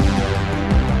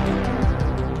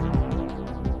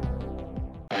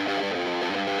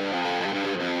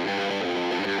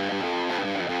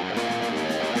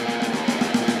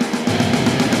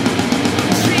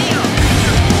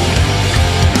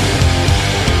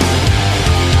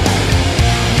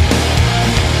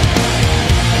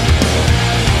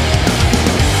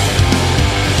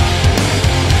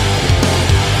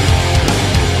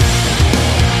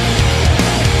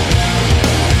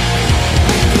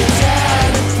 We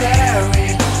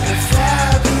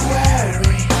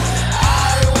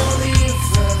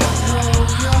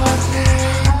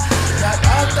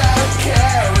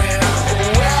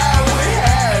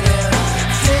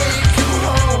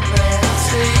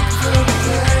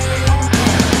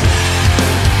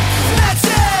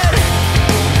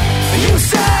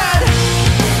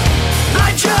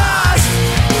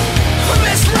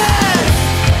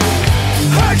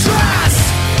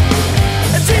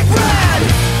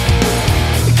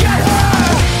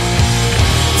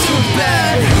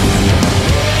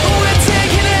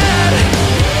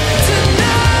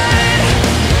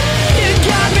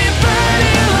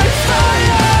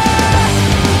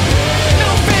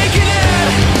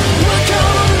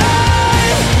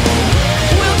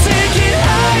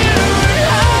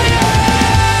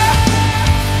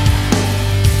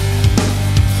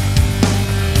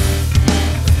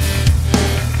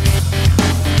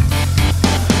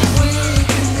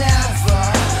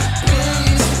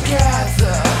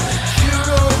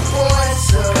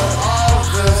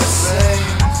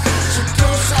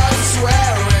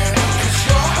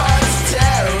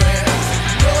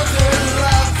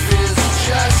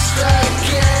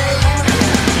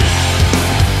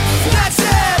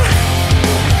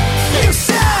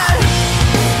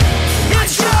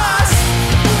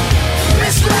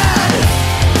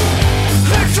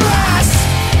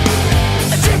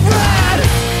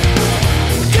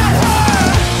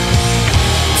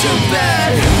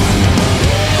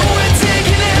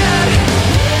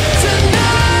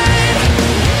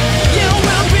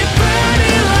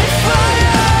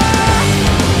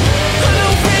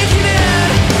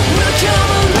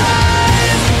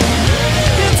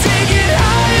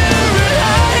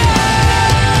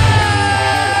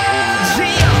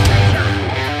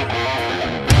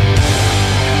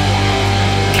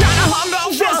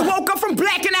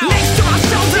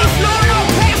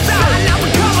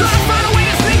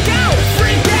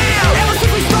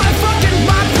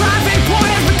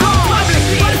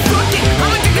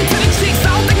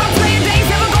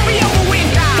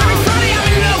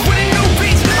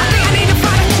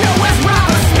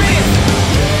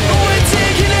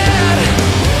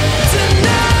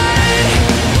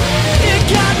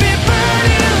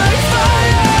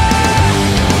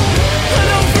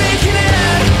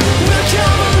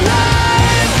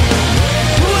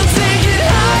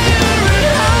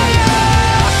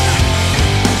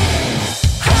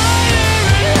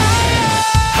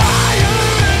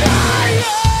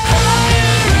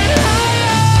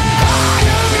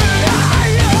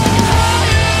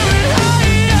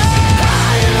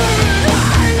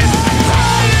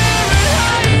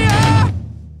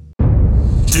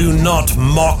not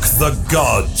mock the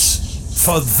gods,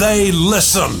 for they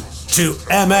listen to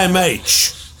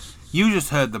MMH. You just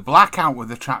heard the Blackout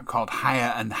with a track called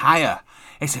Higher and Higher.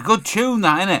 It's a good tune,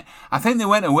 that, innit? I think they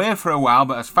went away for a while,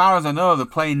 but as far as I know, they're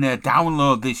playing their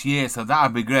Download this year, so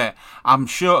that'd be great. I'm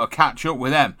sure to catch up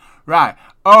with them. Right,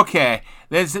 okay,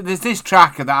 there's this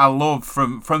track that I love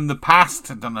from the past.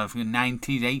 I don't know if it's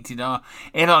 90s, 80s, or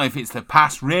I don't know if it's the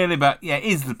past really, but yeah, it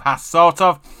is the past, sort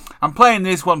of. I'm playing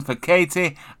this one for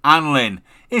Katie and Lynn.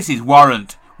 This is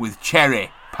Warrant with Cherry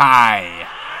Pie.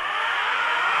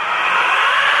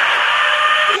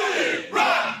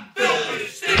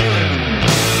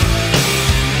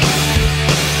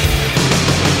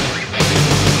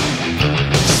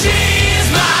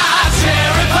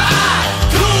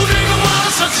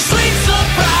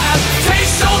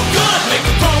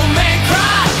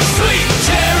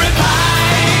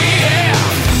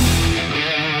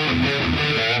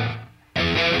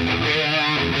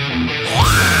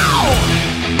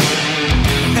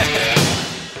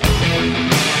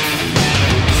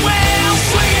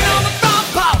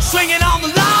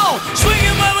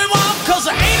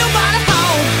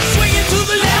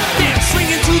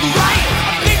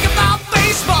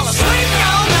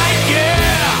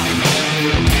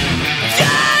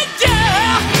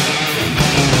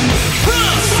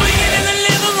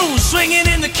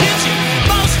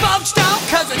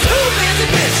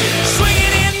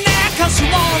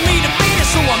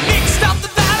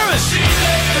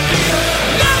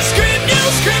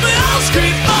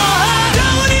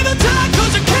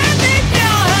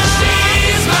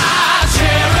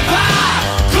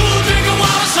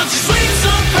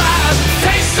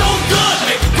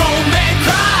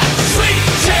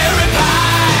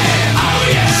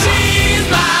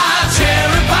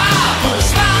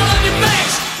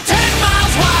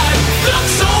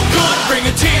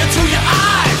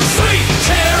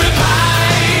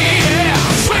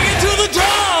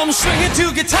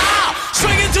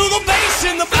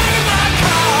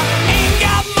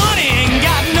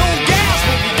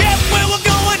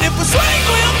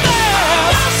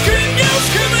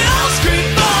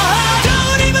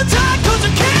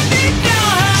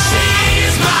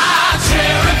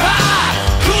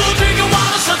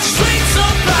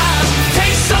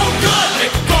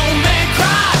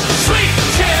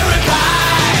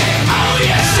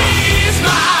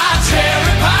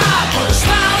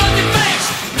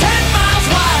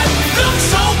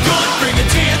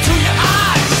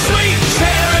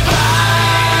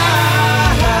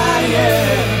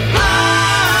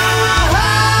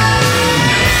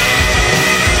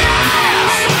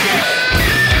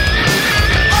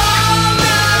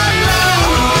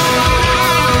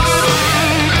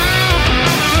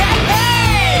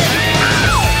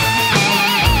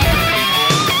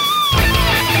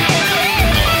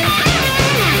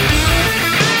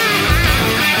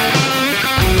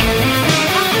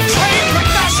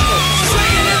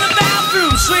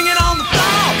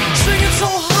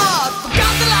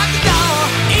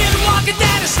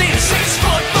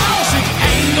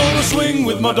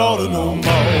 My daughter no more.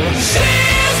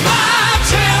 She's my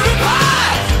cherry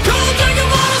pie. Cool drinking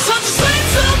water, such a sweet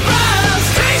surprise.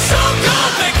 Tastes so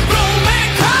good, make a grown man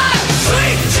cry.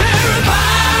 Sweet cherry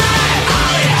pie.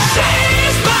 Oh yeah.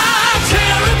 She's my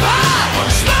cherry pie. Put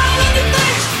a smile on your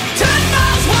face, 10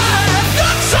 miles wide.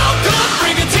 Looks so good,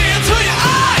 bring a tear to your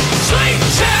eye. Sweet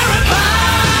cherry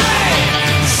pie.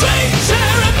 Sweet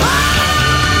cherry pie.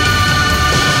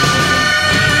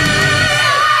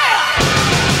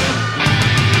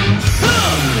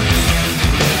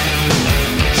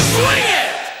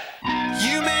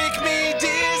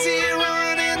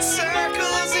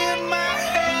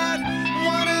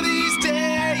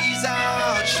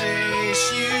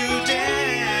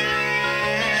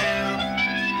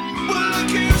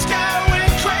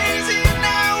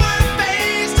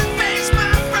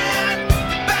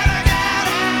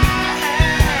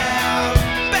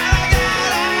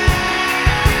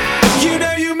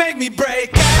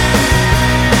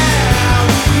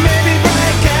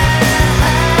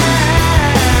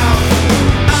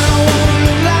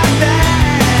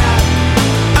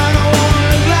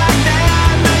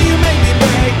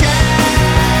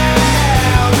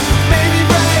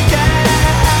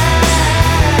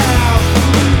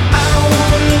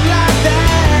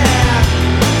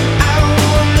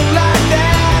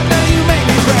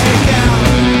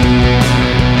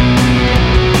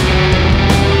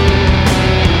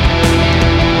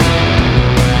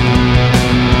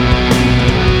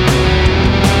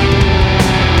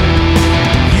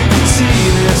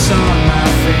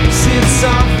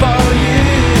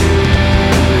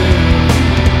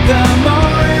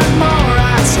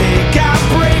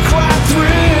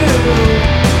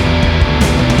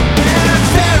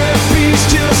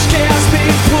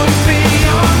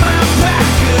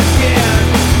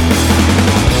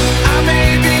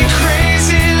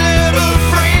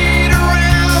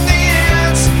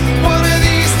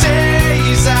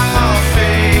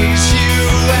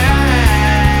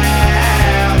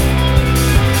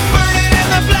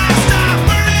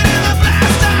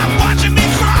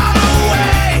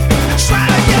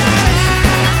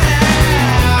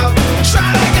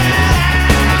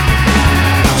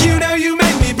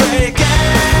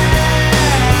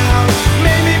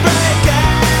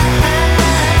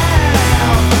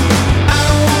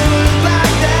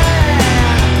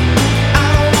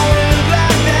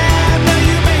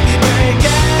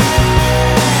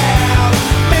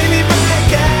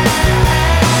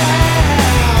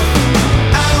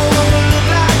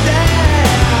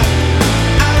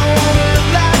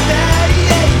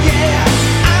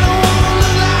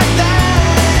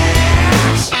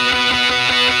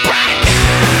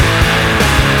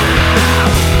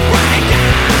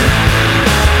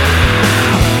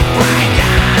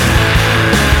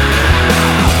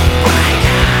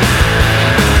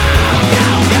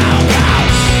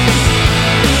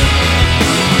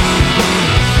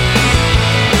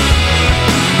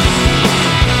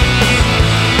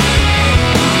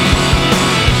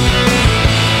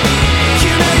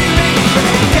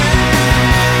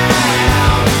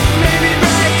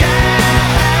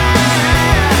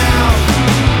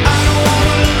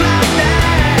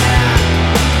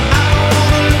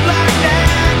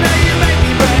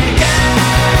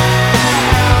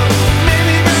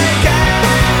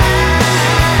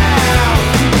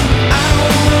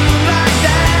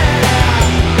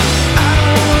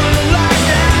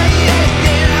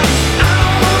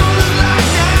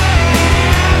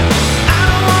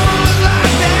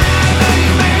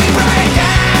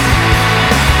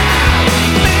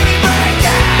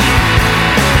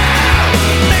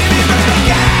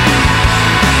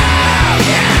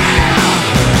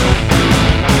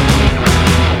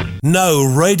 No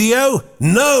radio?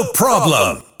 No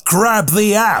problem. Grab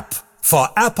the app for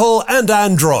Apple and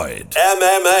Android.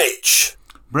 MMH.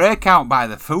 Breakout by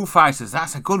the Foo Fighters.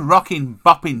 That's a good rocking,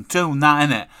 bopping tune, that,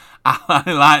 innit? I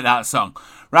like that song.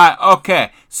 Right,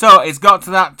 okay. So it's got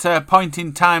to that point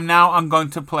in time now. I'm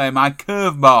going to play my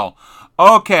curveball.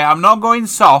 Okay, I'm not going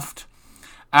soft.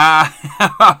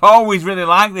 I've always really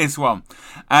liked this one.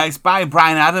 It's by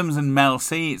Bryan Adams and Mel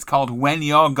C. It's called When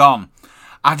You're Gone.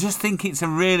 I just think it's a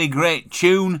really great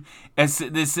tune. There's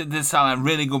a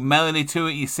really good melody to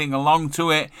it. You sing along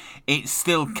to it. It's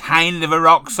still kind of a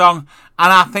rock song,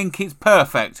 and I think it's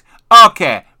perfect.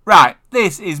 Okay, right,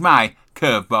 this is my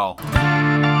curveball.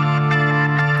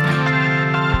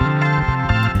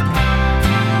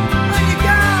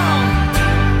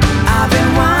 I've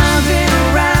been wandering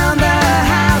around the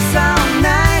house all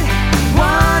night,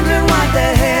 wondering what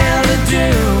the hell to do.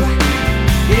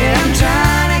 Yeah, I'm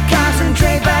trying to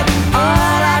concentrate, but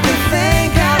all I can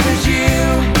think of is you.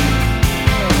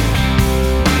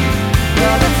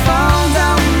 Well, the phone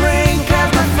don't ring 'cause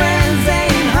my friends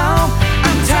ain't home.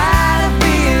 I'm tired of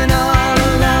being all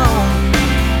alone.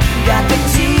 Got the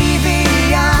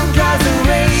TV on 'cause the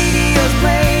radio's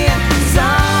playing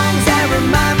songs that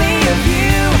remind me of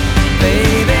you.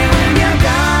 Baby, when you're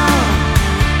gone,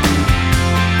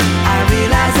 I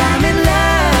realize I'm in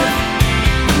love.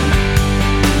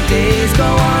 Days go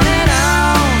on and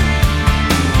on,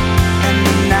 and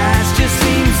the nights just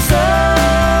seem so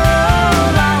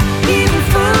long. Even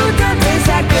food don't taste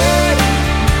that good.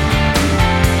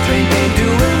 Drink ain't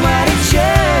doing what it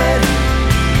should.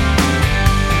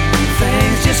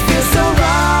 Things just feel so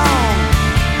wrong.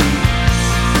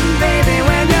 Baby,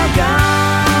 when you're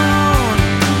gone,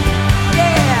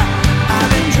 yeah. I've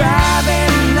been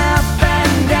driving up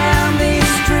and down these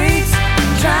streets,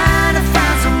 trying to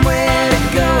find somewhere to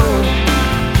go.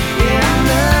 Yeah, I'm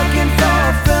looking for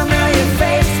a familiar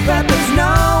face, but there's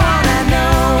no one I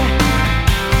know.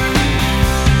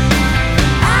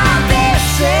 Oh, this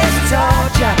is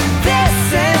torture, this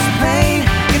is pain.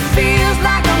 It feels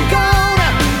like I'm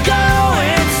gonna go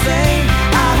insane.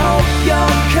 I hope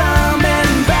you're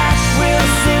coming back real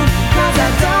soon, 'cause I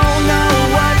don't know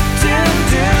what to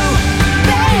do.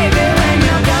 Baby, when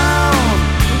you're gone,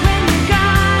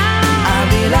 I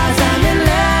realize I'm in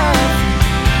love.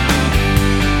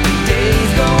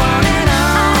 Days go on,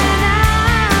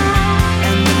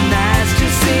 and the nights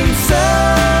just seem so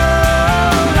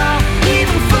long.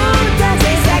 Even food that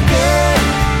tastes that good.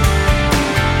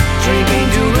 Drink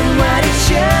ain't doing what it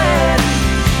should.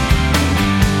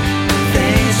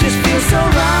 Things just feel so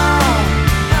wrong.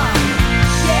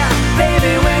 Yeah,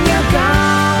 baby, when you're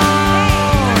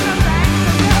gone.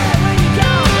 When you're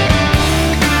gone.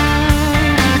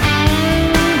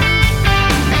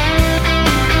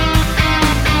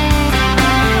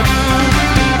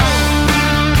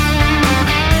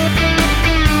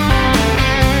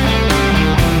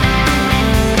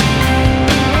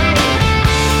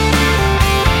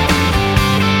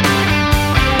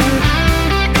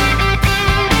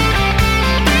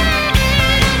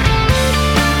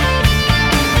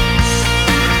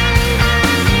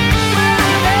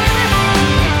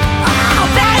 Oh,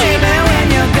 baby, when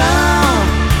you're gone,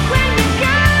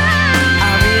 I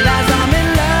realize I'm in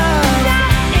love.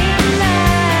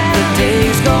 The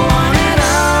days go on,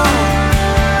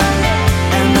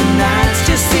 and the nights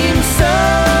just seem so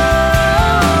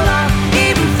long.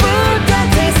 Even food that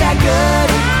tastes that good.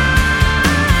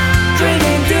 Drink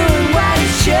ain't doing what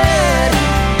it should.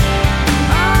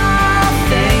 Oh,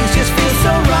 things just feel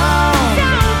so wrong.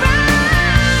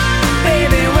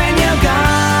 Baby, when you're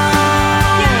gone.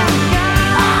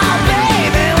 Oh,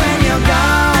 baby, when you're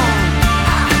gone.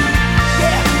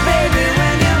 Yeah, baby,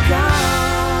 when you're gone.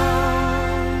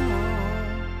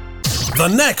 The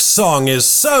next song is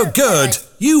so good,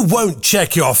 you won't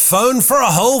check your phone for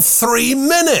a whole 3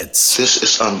 minutes. This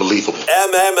is unbelievable.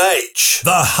 MMH,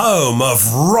 the home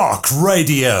of rock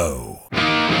radio.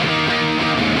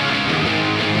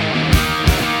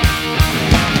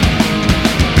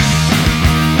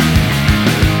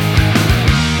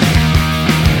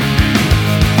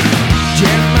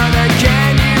 Dear mother,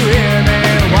 can you hear me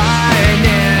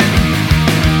whining?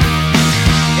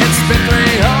 It's been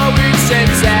 3 whole weeks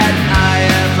since that I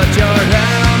have left your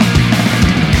home.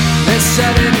 This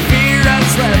sudden fear has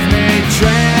left me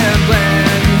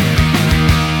trembling,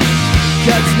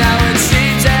 'cause now it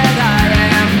seems that I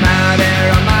am out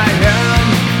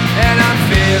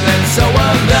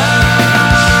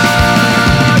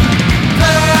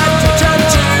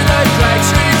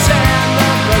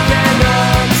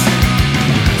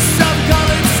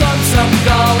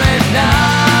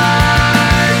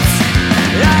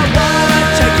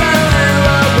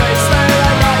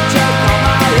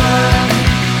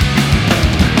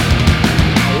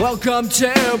Welcome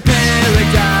to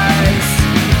paradise.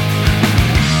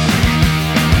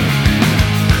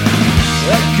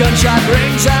 A gunshot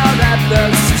rings out at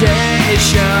the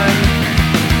station.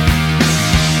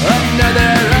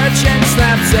 Another urchin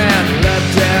snaps and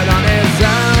left dead on his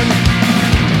own.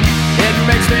 It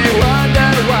makes me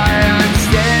wonder why I'm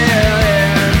still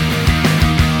here.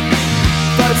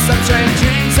 For some strange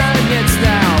reason it's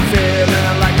now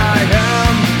feeling like my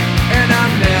home, and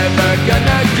I'm never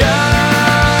gonna go.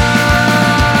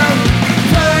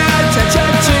 Pay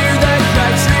attention to the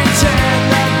crowd streets and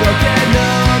the broken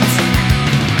homes.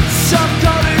 Some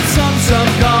call it some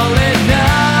call it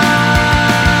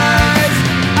nice.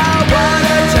 I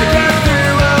wanna take you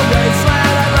through a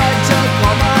wasteland I like to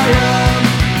call my own.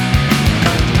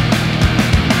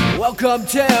 Welcome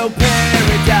to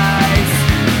paradise.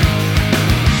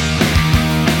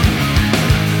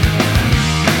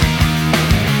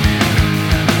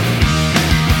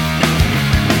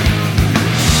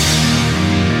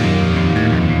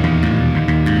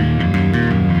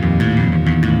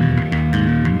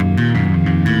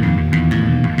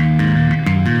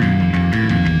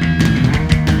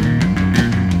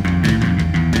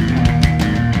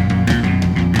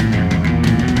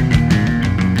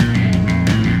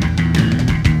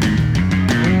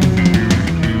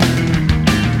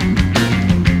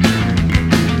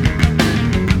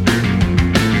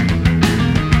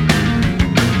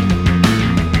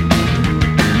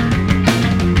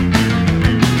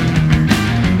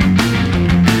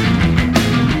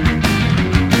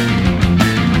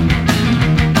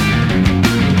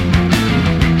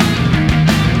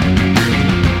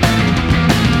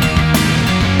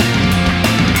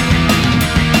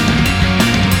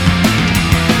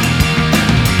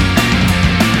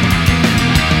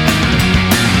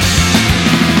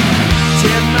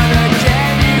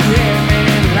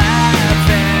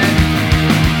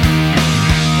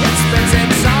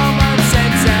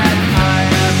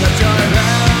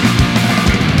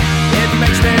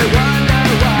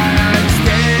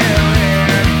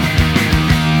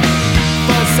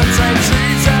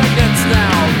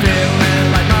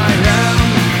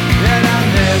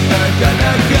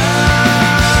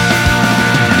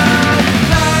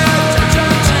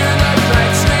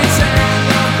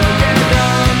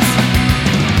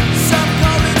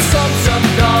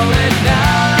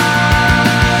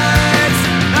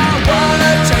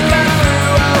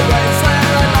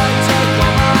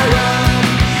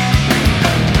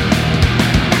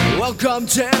 Welcome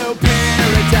to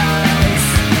paradise.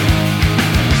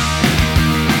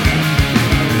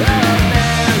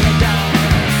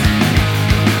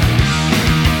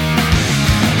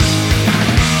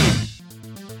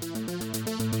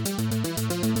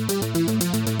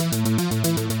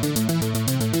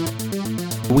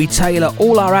 We tailor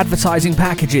all our advertising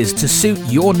packages to suit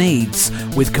your needs.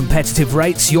 With competitive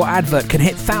rates, your advert can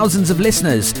hit thousands of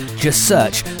listeners. Just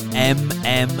search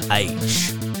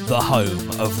MMH, the home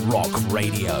of rock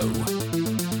radio.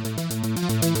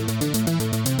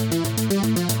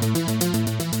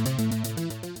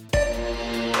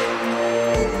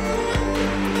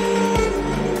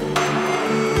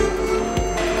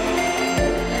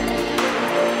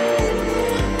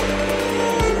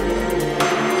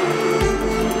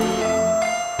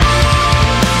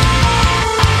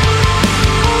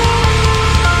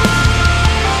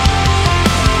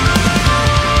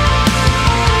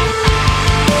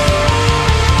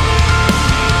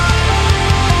 I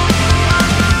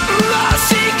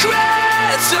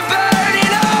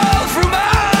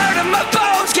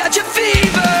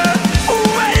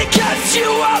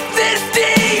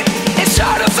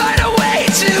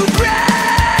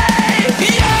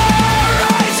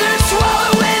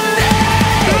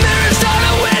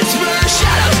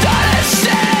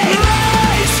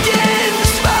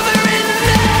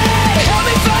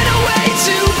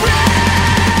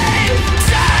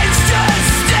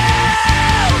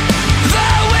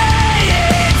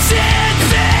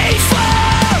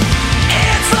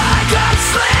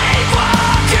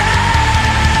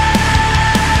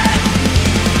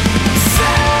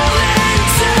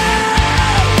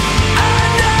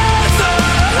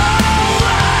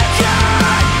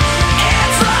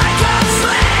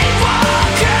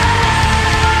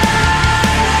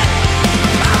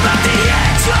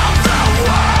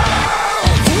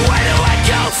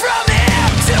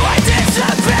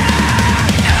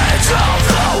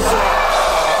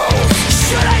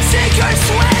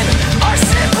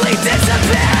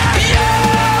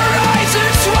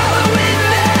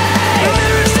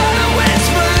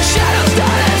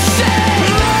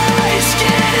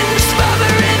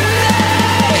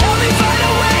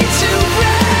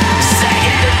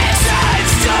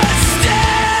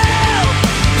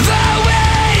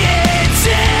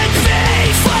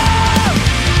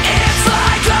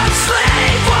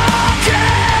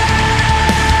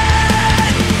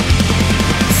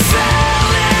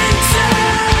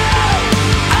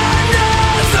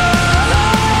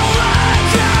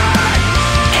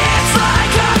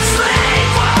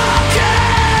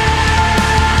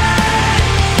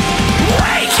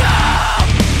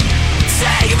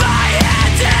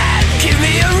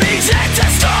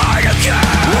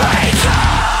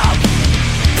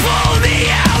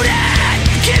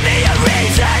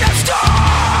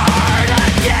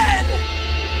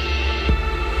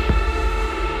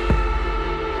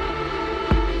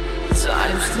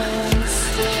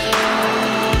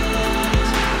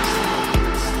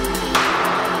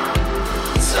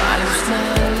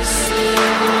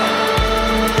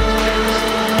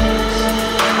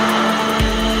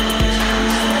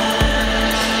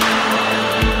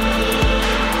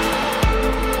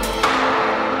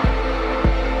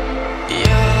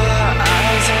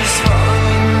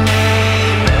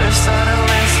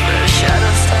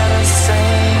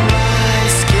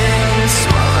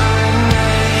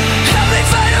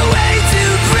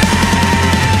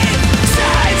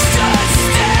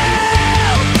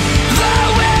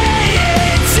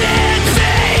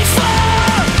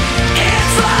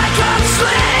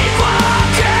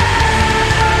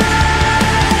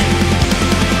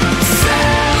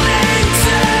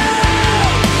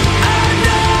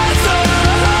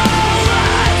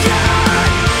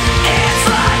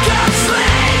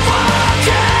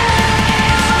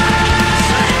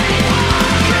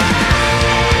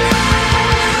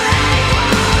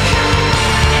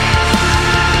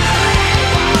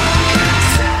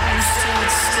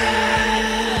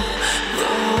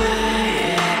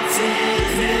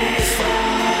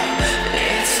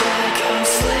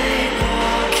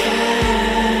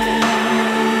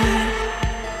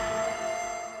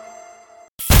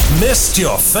Missed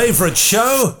your favourite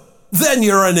show? Then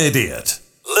you're an idiot.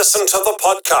 Listen to the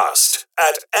podcast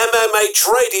at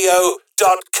mmhradio.co.uk.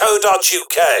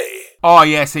 Oh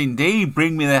yes, indeed.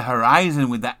 Bring Me the Horizon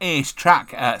with that ace track,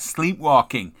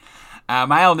 Sleepwalking.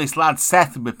 My eldest lad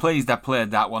Seth would be pleased I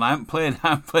played that one. I haven't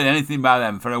played anything by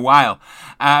them for a while.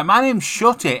 My name's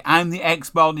Shutty. I'm the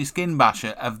ex-Baldy Skin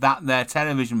Basher of that there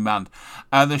television band.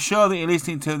 The show that you're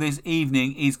listening to this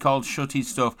evening is called Shutty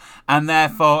Stuff, and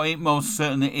therefore it most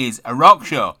certainly is a rock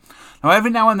show. Now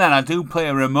every now and then I do play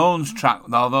a Ramones track,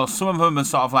 although some of them are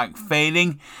sort of like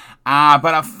fading. But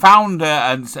I've found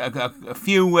a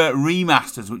few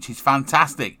remasters, which is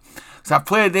fantastic. So I've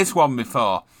played this one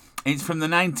before. It's from the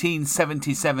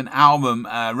 1977 album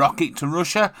Rocket to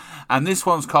Russia, and this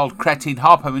one's called Cretin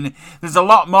Hop. I mean, there's a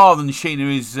lot more than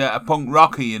Sheena is a punk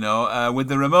rocker, you know, with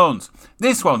the Ramones.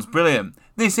 This one's brilliant.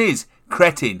 This is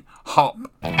Cretin Hop.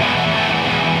 There's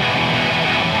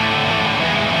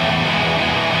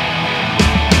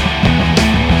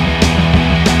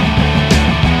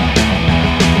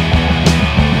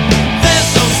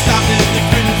no stopping the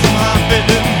cretin from hopping.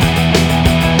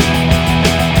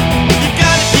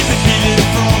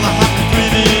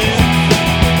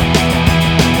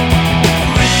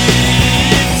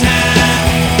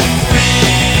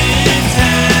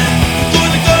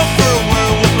 Gonna go for a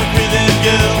whirl with my cretin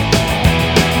girl.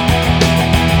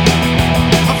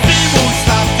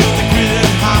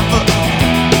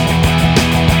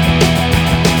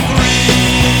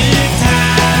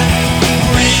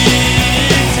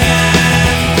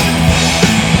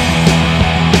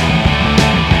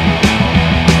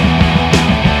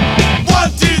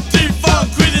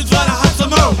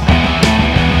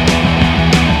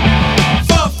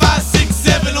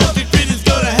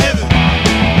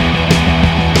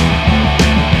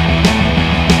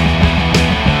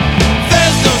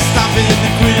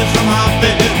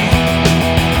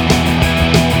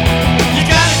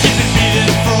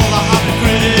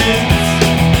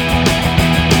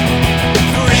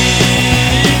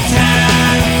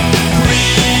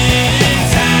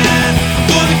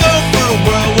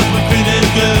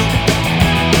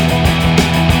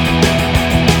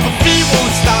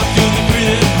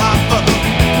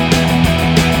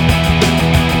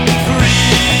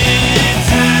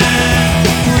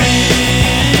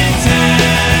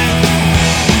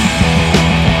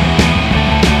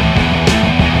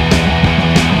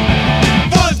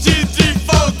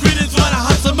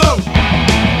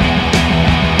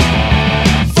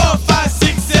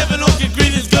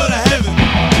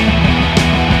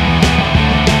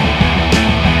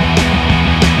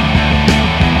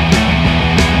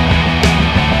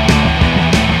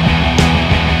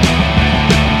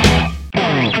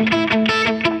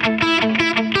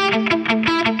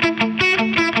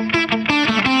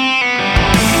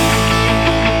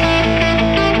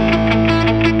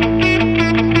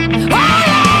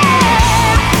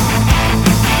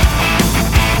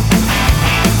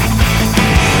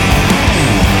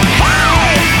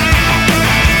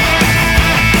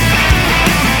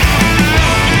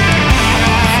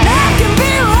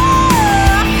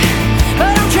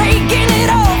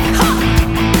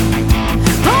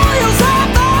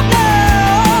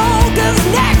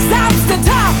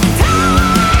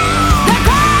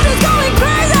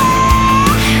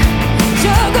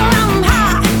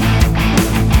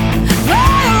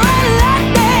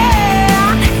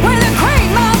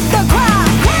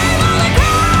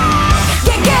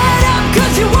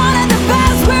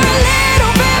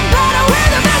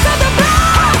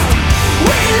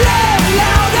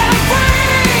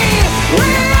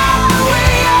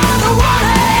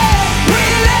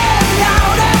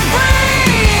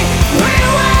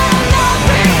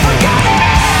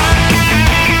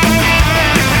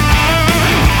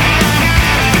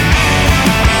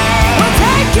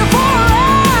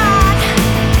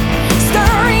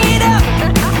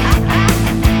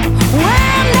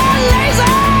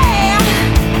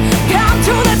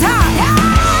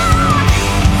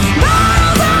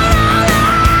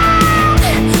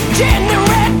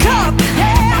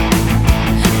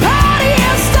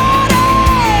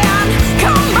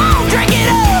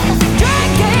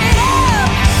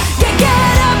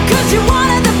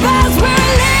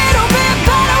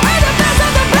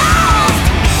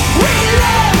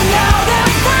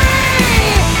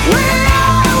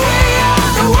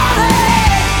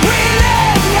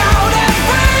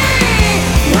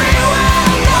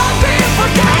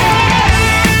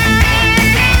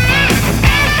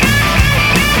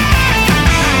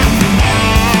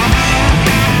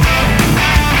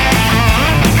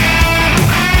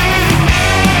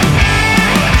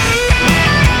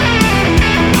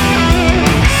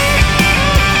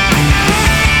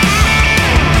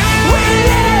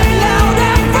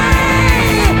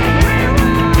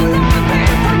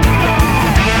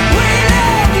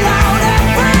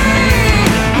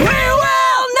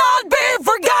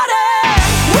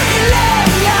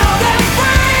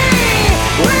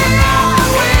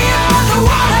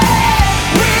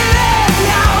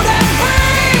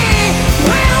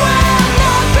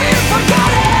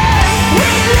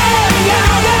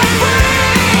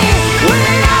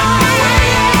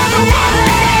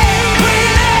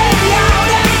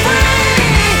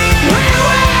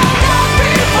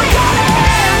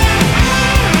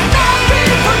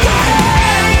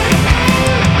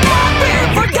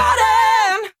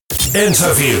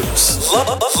 interviews,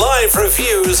 live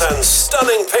reviews, and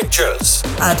stunning pictures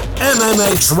at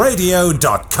mmhradio.co.uk.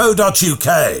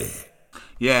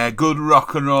 Yeah, good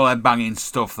rock and roll headbanging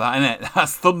stuff, that, innit?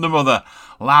 That's Thunder Mother,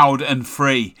 loud and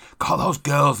free. God, those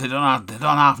girls, they don't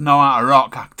have know how to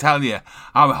rock, I tell you.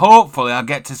 Hopefully I'll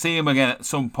get to see them again at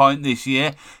some point this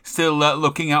year. Still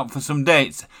looking out for some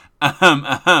dates.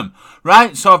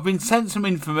 Right, so I've been sent some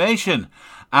information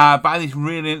by this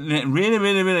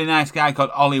really nice guy called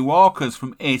Ollie Walkers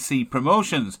from AC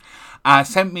Promotions.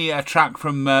 Sent me a track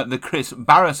from the Chris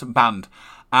Barras band,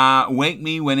 Wake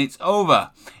Me When It's Over.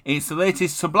 It's the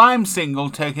latest Sublime single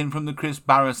taken from the Chris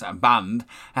Barras band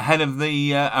ahead of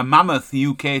the Mammoth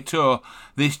UK tour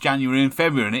this January and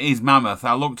February, and it is Mammoth.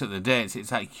 I looked at the dates,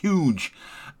 it's like huge.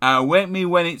 Wake Me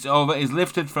When It's Over is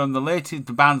lifted from the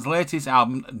band's latest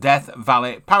album, Death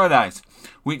Valley Paradise,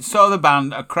 which saw the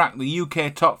band crack the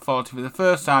UK Top 40 for the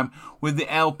first time, with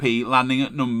the LP landing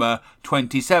at number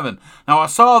 27. Now, I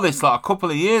saw this a couple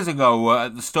of years ago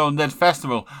at the Stone Dead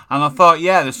Festival, and I thought,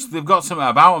 yeah, they've got something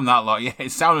about them, that lot. Yeah,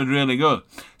 it sounded really good.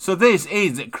 So this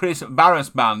is Chris Barras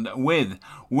Band with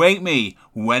Wake Me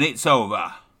When It's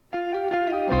Over.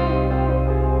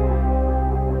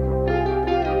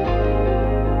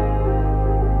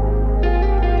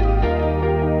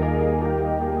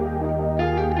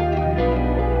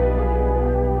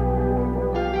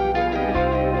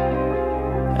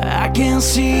 I can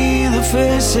see the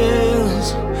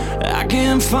faces, I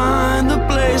can find the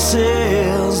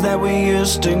places that we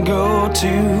used to go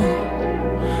to,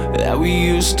 that we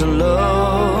used to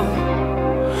love.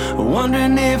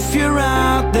 Wondering if you're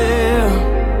out there,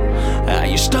 are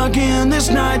you stuck in this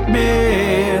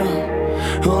nightmare,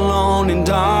 alone in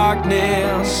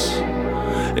darkness,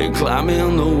 and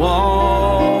climbing the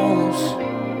walls?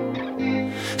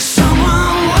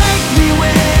 Someone wake me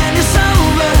when it's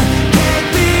over, take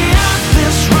me off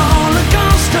this roller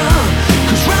coaster,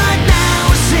 'cause right now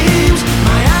it seems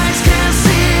my eyes can't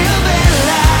see a bit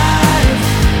alive.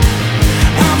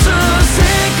 I'm so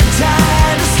sick and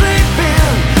tired of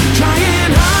sleeping,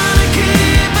 trying hard to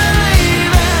keep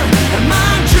believing. Am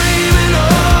I dreaming,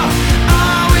 or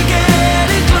are we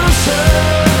getting closer?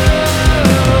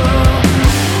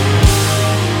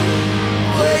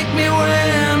 Wake me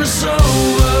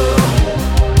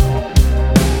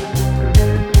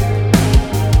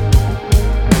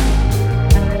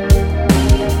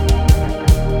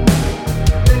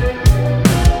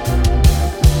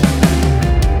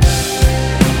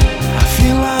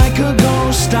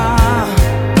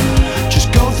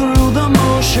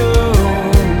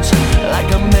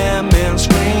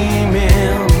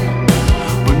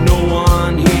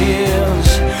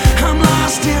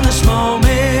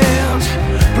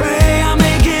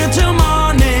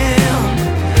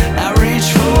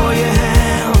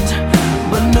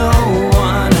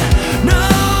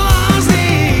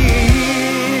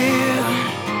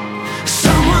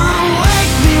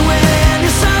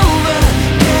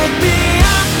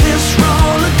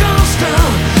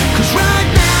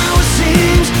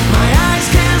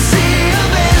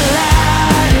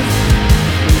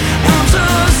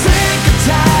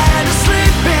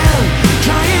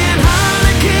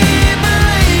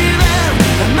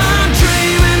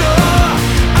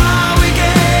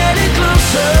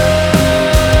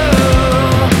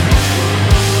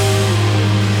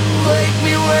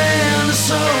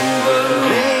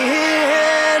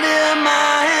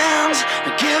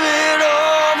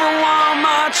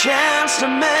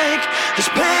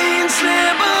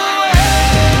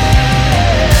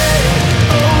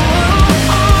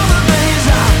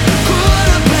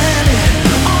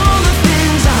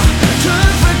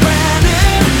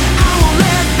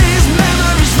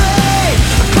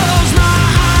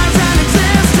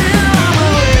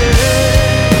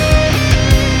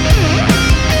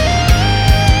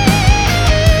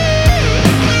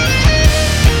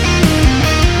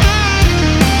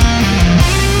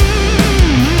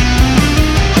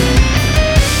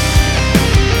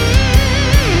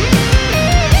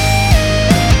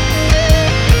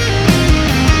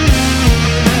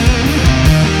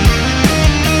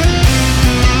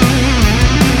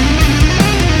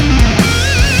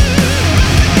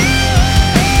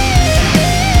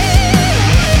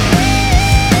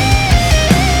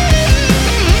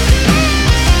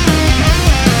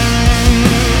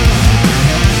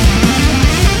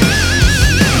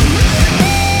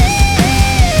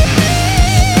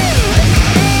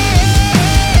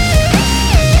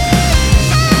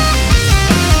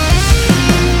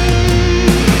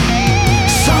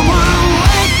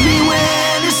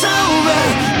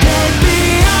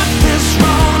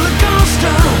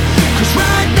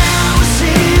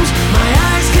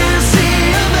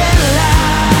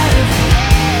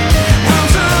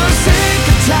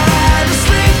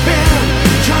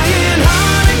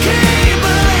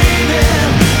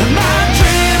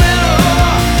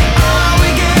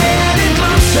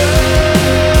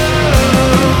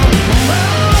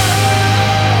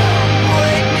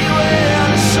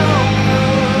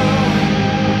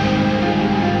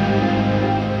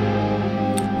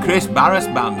Barras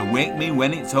Band, Wake Me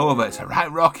When It's Over. It's a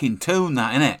right rocking tune,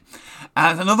 that, innit?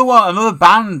 And another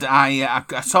band I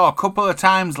saw a couple of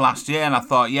times last year, and I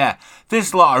thought, yeah,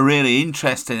 this lot are really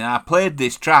interesting. And I played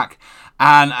this track,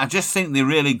 and I just think they're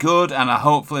really good, and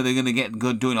hopefully they're going to get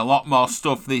good doing a lot more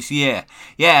stuff this year.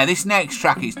 Yeah, this next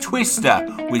track is Twister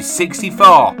with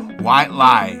 64 White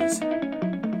Lies.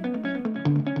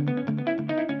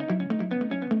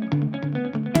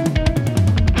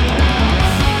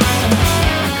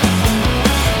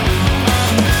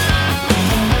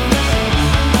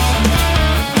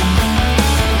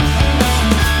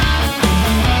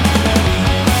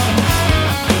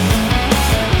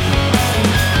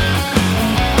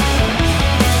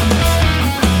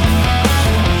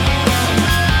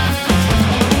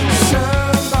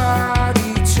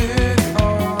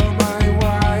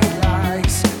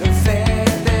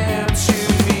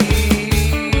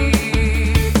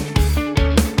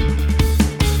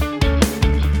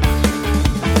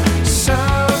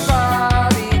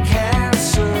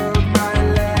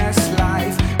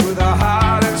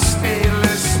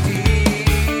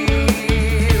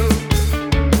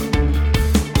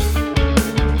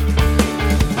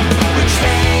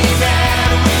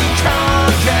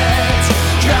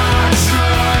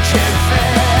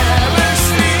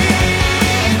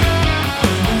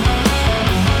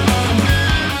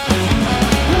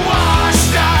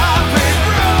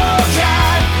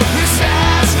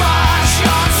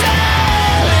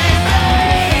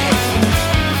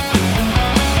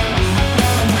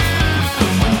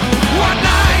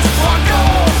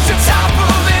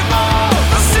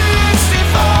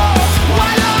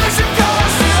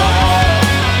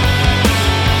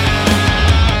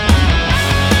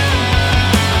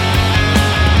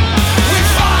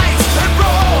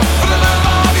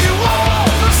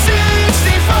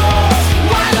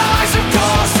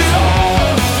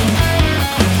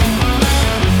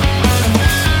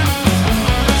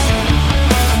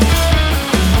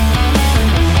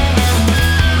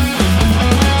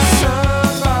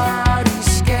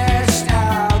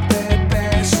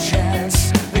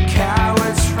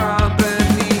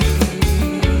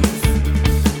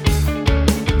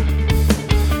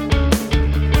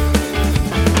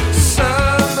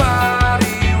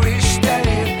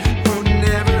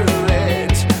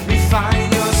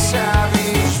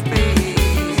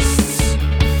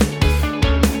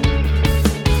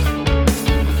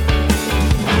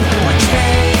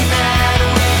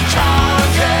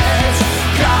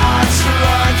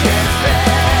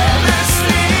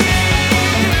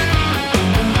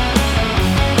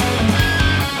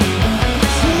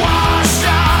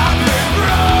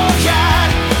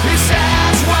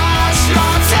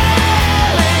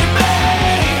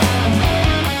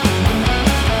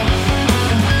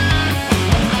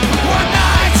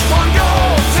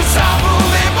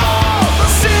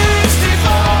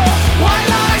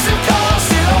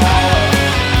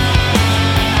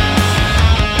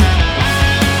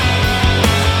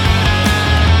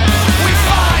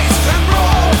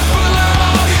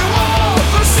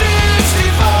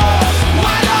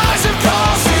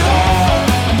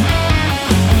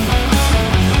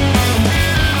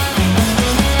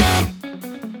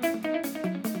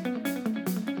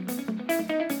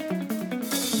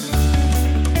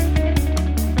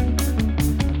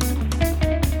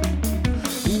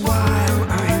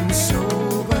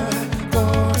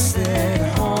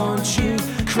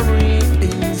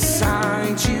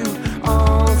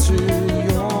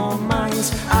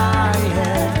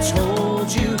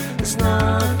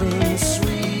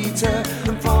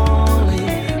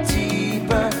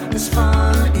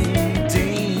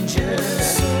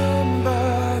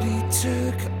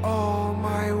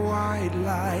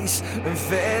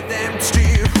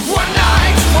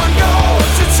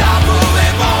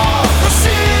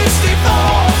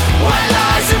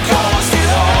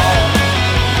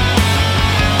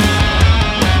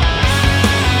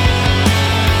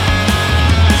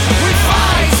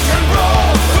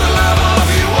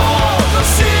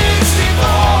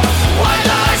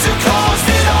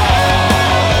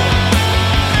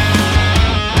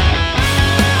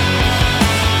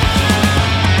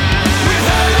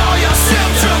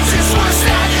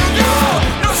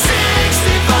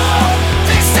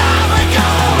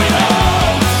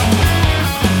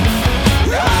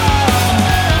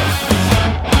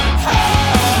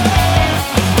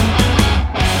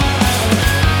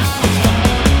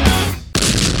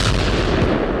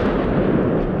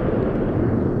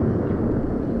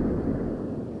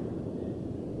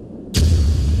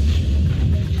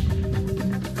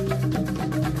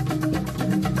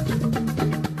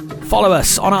 Follow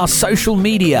us on our social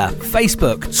media,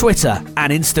 Facebook, Twitter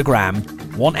and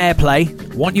Instagram. Want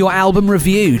airplay? Want your album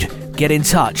reviewed? get in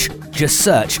touch. Just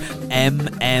search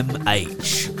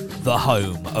MMH, the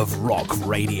home of rock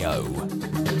radio.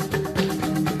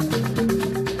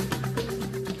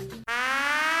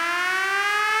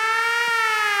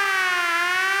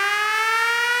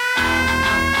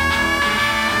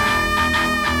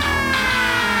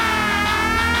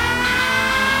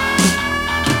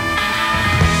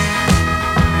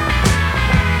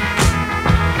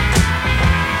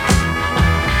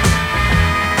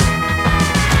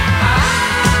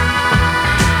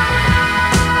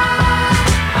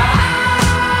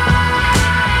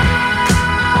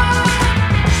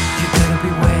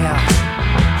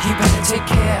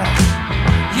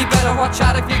 Watch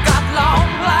out if you got long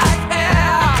black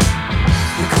hair.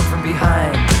 You come from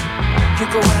behind, you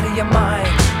go out of your mind.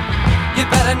 You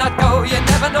better not go, you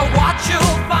never know what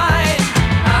you'll find.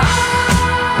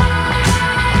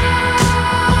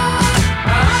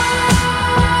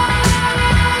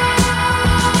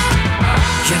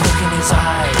 You look in his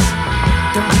eyes,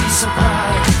 don't be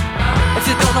surprised if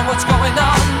you don't know what's going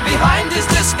on behind his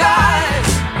disguise.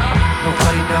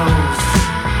 Nobody knows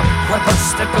where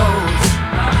Buster goes.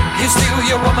 You steal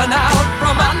your woman out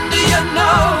from under your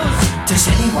nose. Does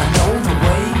anyone know the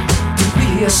way? Do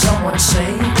we hear someone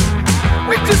say?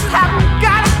 We just haven't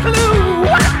got a clue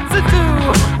what to do.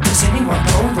 Does anyone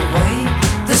know the way?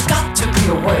 There's got to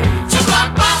be a way to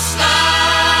Blockbuster.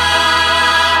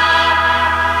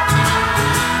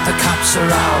 The cops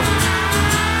are out,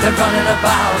 they're running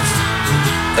about.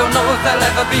 Don't know if they'll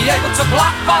ever be able to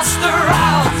block Buster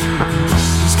out.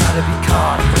 He's gotta be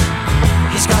caught,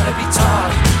 he's gotta be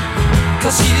taught,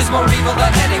 'cause he is more evil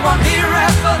than anyone here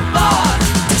ever thought.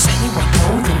 Does anyone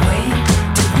know the way?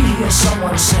 Did we hear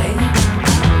someone say?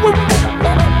 We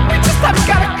just haven't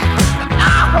got it.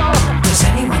 Does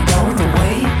anyone know the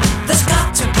way? There's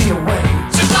got to be a way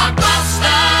to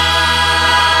Blockbuster.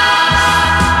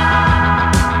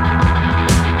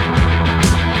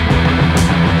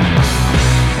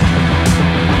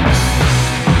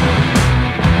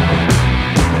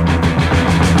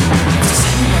 Does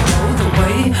anyone know the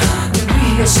way? Did we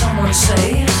hear someone say?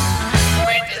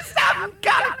 We just haven't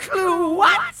got a clue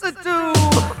what to do.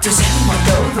 Does anyone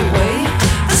know the way?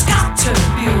 There's got to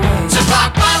be a way to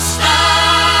Blockbuster.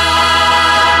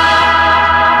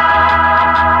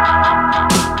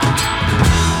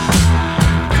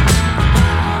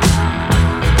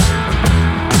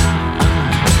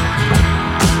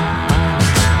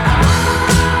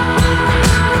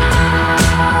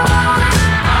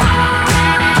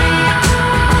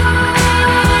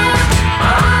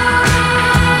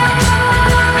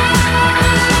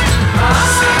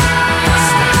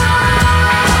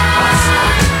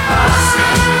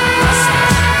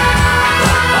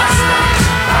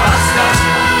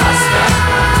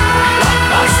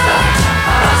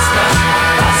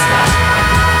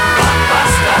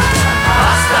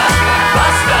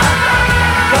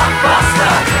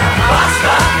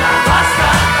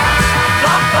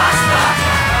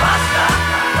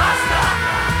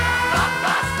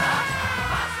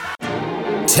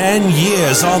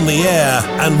 Years on the air,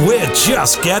 and we're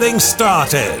just getting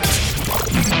started.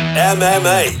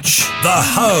 MMH, the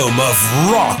home of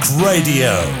rock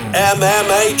radio.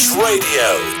 mmhradio.co.uk.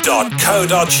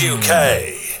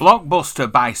 Blockbuster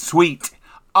by Sweet.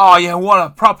 Oh yeah, what a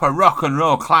proper rock and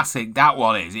roll classic that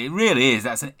one is. It really is.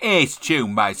 That's an ace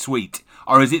tune by Sweet.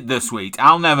 Or is it The Sweet?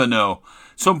 I'll never know.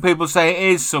 Some people say it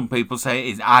is, some people say it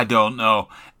is. I don't know.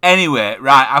 Anyway,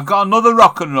 right, I've got another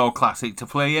rock and roll classic to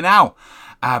play you now.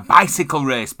 Bicycle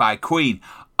Race by Queen.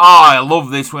 Oh, I loved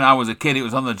this when I was a kid. It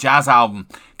was on the Jazz album.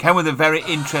 Came with a very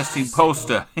interesting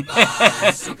poster.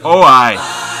 Oh, aye.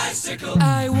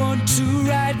 I want to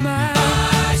ride my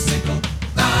bicycle,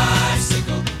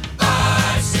 bicycle,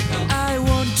 bicycle. I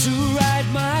want to ride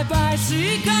my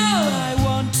bicycle. I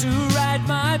want to ride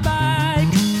my bike.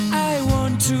 I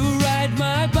want to ride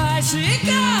my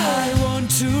bicycle. I want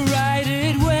to ride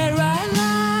it where I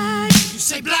like. You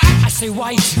say black, I say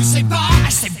white. You say bar, I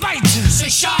say bite. You say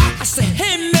shark, I say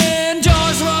him. And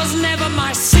Jaws was never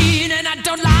my scene, and I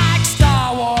don't like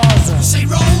Star Wars. You say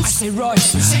Rose, I say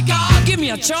Royce. You say God, give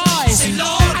me a choice. You say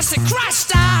Lord, I say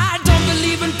Christ. I don't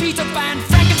believe in Peter Pan,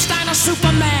 Frankenstein, or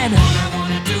Superman. All I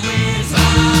wanna do is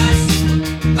bicycle,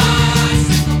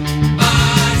 bicycle,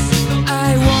 bicycle.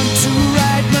 I want to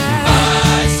ride my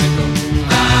bicycle,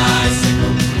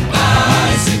 bicycle,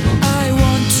 bicycle. I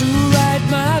want to ride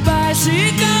my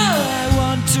bicycle. I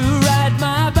want to ride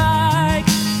my bike.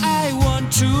 I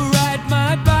want to ride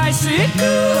my bicycle.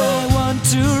 I want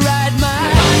to ride my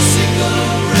bicycle.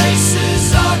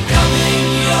 Races are coming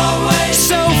your way,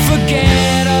 so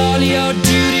forget all your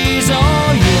duties.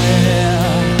 Oh yeah.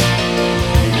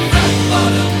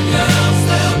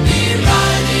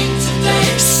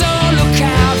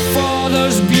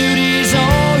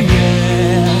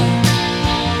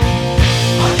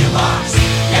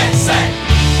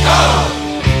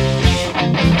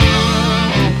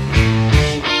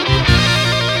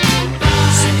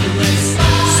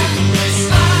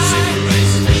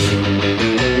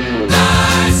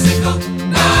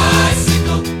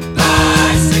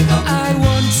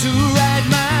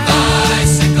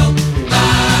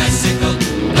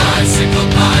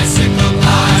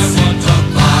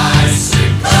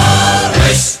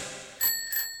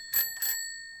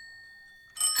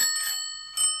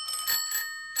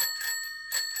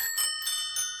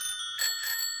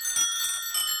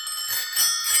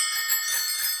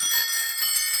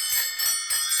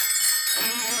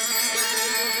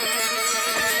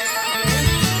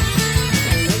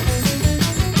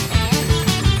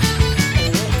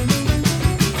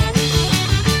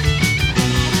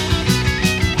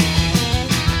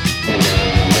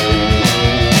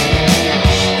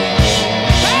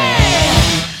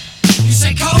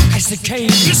 said Kane.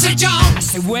 You said John. I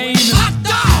said Wayne. Hot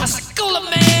dog. I said Cooler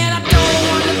Man. I don't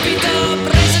want to be the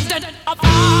president of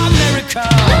America.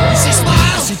 I said Smile.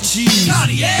 I said Cheese.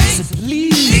 Cartier. I said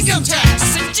Please. Income tax. I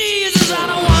said Jesus. I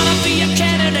don't want to be a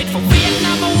candidate for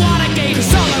Vietnam or Watergate.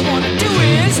 'Cause all I want to do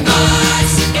is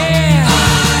ice. Yeah.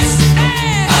 Ice.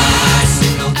 Yeah.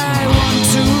 Icicle. I want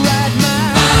to ride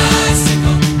my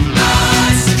bicycle.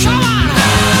 Bicycle. Come on.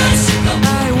 Bicycle.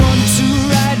 I want to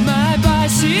ride my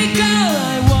bicycle.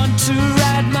 I want to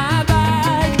ride my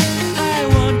bike. I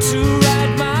want to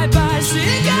ride my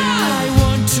bicycle. I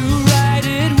want to ride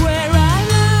it where I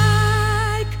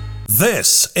like.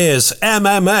 This is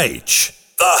MMH,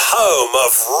 the home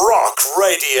of rock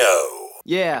radio.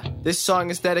 Yeah, this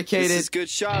song is dedicated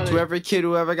to every kid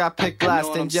who ever got picked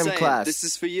last in gym class. This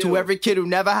is for you. To every kid who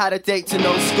never had a date to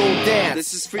no school dance.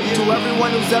 This is for you. To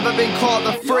everyone who's ever been called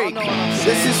a freak.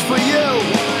 This is for you.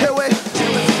 Here we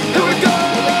go.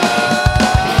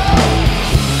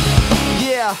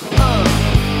 Yeah.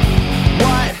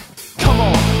 What? Come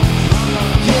on.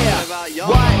 Yeah.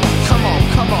 What? Come on.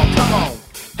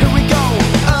 Here we go.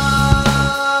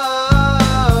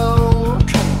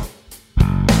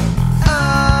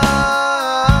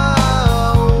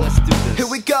 Here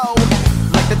we go.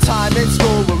 Like the time in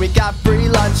school when we got free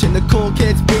lunch and the cool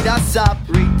kids beat us up.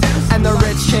 And the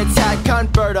rich kids had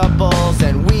convertibles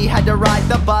and we had to ride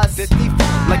the bus.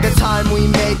 Like the time we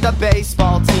made the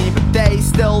baseball team but they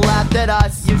still laughed at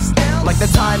us. Like the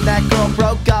time that girl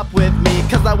broke up with me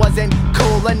 'cause I wasn't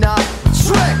cool enough.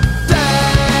 Trick things.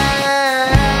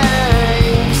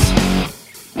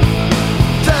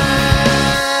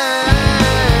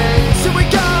 Here we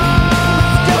go.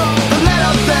 The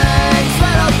little things,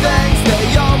 they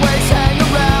always hang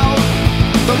around.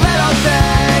 The little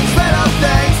things,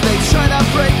 they try to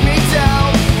break me down.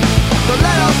 The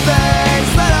little things,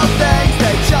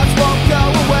 they just won't go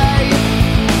away.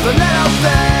 The little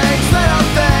things,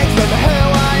 remember who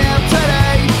I am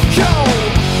today. Yo,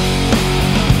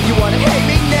 you wanna hate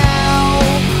me now,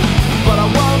 but I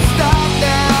won't stop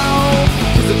now,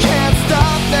 'cause I can't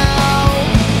stop now.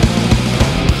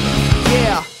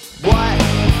 Yeah, what?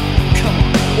 Come on,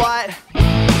 what?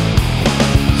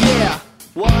 Yeah,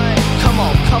 what? Come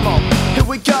on, here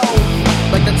we go.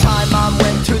 Like the time Mom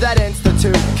went to that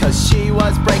institute 'cause she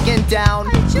was breaking down.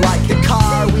 Like the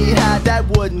car we had that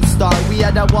wouldn't start, we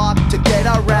had to walk to get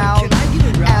around.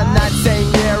 And that same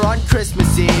year on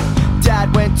Christmas Eve,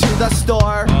 Dad went to the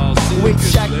store. We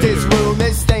checked his room,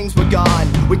 his things were gone.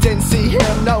 We didn't see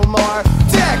him no more.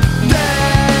 Dick things.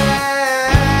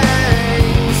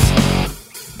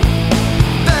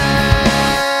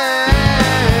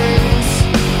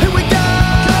 Here we go.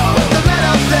 The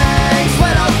little things,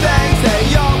 they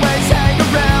always hang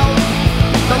around.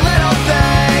 The little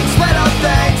things,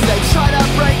 they try to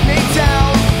break me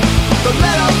down. The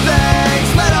little things,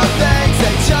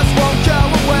 they just won't go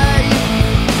away.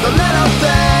 The little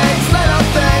things,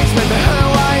 remember who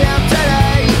I am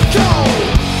today. Go!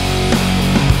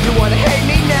 You wanna hate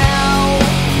me now,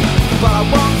 but I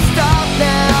won't stop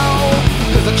now,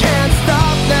 'cause I can't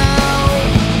stop now.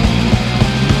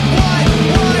 What?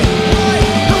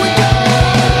 Here we go!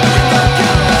 The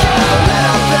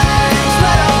little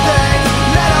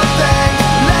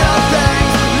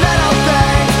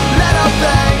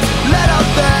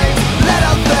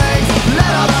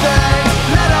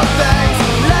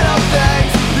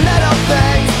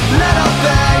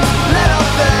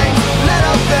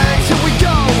things, here we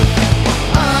go.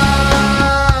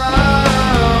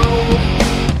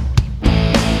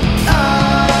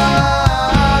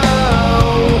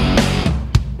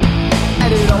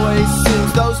 And it always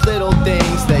seems those little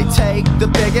things, they take the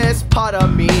biggest part of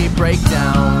me. Break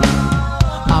down,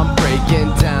 I'm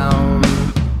breaking down,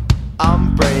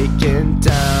 I'm breaking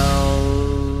down.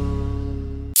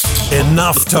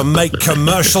 Enough to make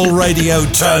commercial radio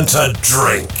turn to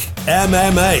drink.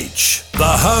 MMH,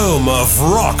 the home of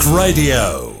rock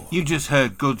radio. You just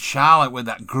heard Good Charlotte with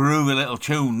that groovy little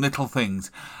tune, Little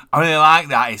Things. I really like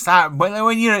that. It's like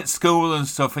when you're at school and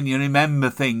stuff and you remember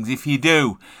things, if you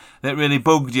do, that really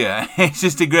bugged you. It's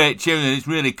just a great tune and it's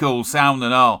really cool sound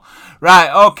and all.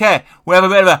 Right, okay, we have a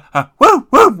bit of a woo.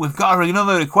 We've got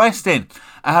another request in.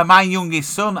 My youngest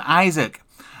son, Isaac,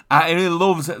 he really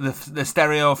loves the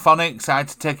Stereophonics. I had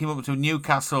to take him up to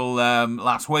Newcastle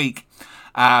last week,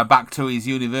 back to his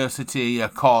university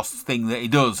course thing that he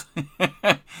does.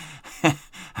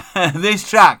 This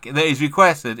track that he's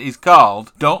requested is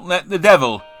called Don't Let the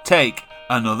Devil Take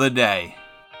Another Day.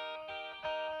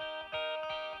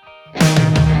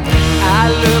 I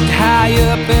looked high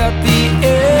up at the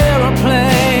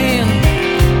aeroplane,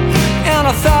 and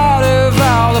I thought of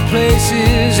all the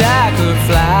places I could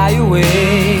fly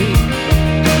away.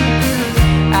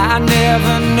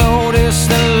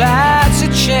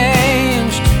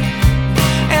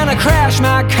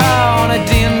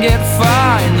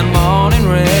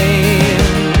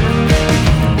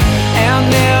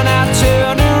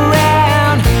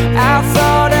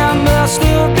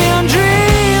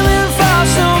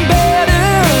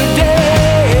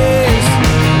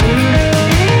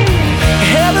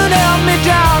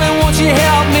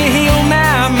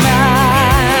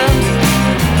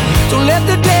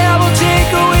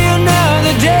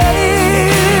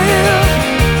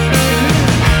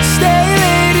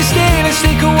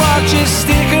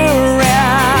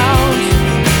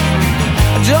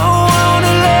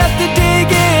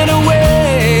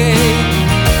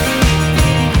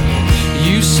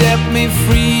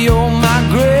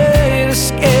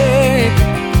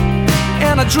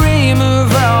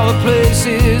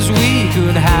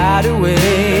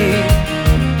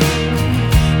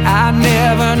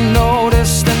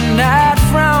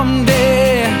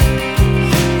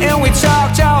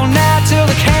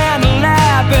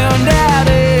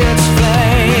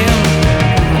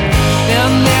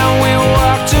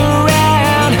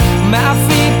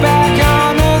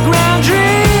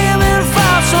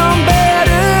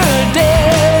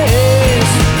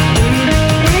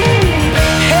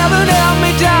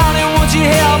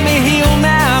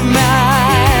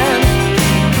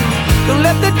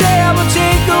 the devil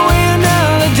take away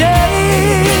another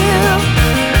day.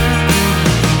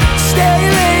 Stay,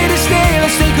 lady, stay,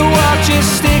 let's take a walk,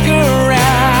 just stick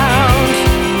around.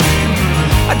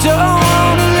 I don't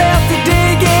wanna let the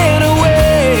day get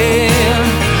away.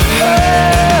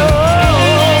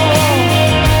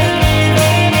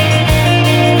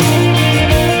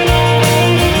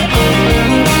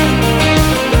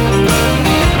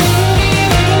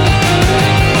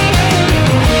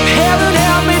 Heaven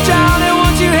help me, darling,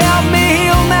 won't you help me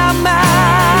heal my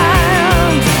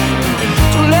mind?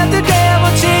 Don't let the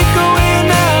devil take away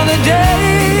another day.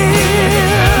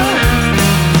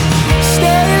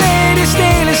 Stay, lady,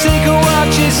 stay, let's take a walk,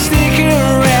 just stick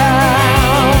around.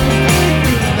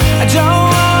 I don't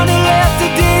wanna let the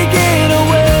day get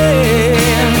away.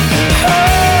 Oh,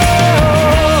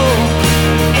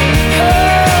 oh,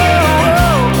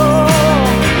 oh, oh,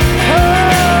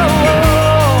 oh.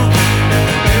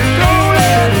 Don't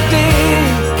let the day.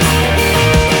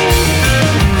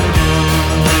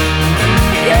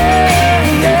 Yeah,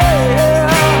 yeah.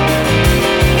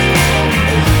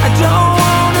 I don't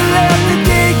wanna let the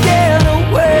day get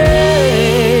away.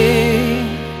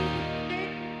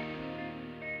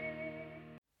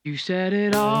 You said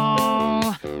it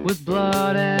all with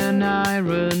blood and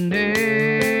irony,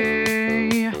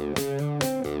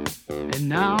 and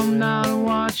now I'm not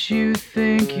what you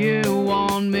think you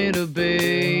want me to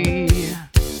be.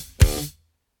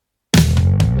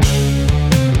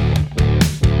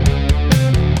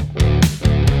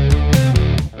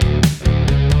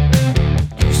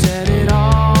 You said it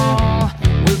all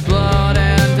with blood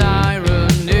and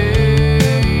irony,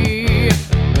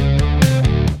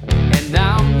 and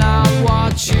I'm not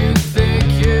what you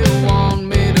think you want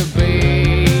me to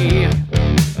be.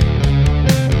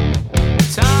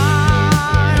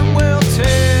 Time will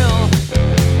tell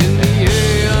in the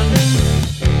end.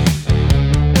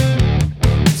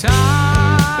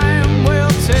 Time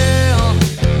will tell,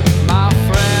 my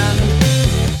friend.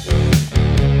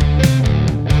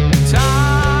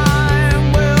 Time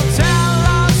will tell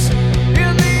us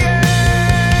in the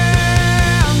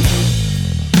end,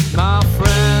 my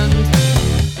friend.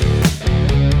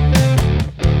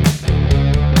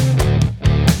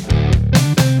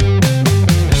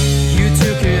 You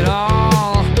took it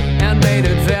all and made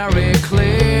it very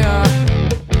clear.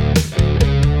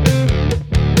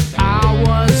 I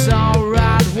was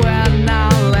alright when I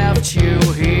left you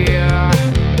here.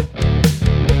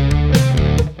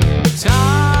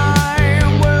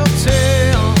 Time will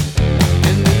tell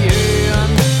in the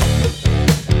end.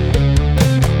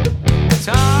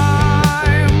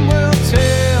 Time will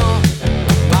tell,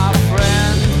 my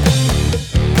friend.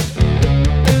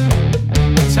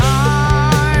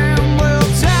 Time will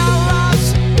tell us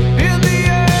in the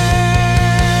end.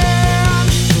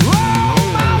 Oh,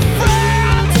 my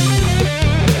friend.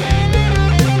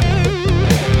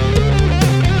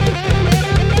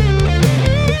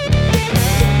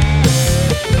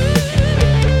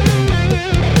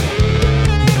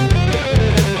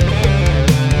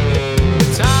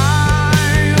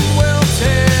 Time will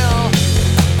tell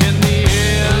in the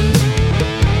end.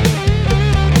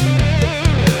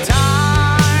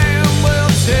 Time will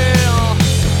tell,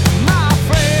 my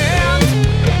friend.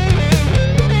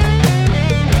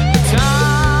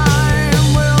 Time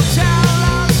will tell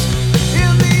us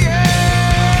in the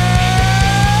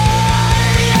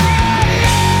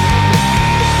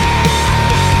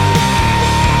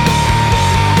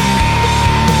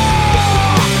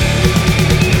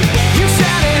You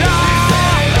said it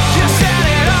all, you said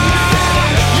it all,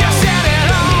 you said it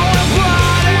all with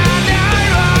blood and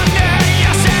irony.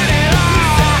 You said it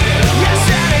all, you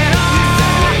said it all,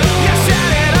 you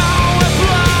said it all with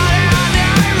blood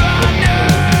and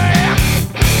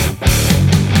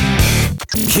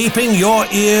irony. Keeping your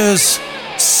ears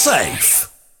safe.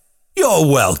 You're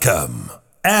welcome.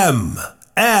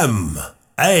 MMH.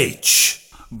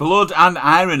 Blood and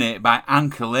Irony by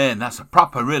Anchor Lane. That's a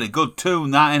proper, really good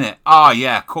tune, that, innit? Oh,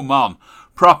 yeah, come on.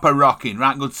 Proper rocking,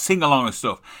 right? Good sing-along and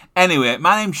stuff. Anyway,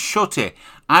 my name's Shutty.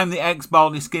 I'm the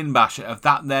ex-Baldy Skin Basher of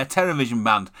that there Television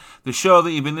band. The show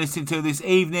that you've been listening to this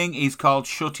evening is called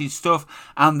Shutty's Stuff,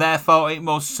 and therefore it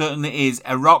most certainly is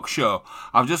a rock show.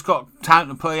 I've just got time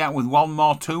to play out with one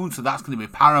more tune, so that's going to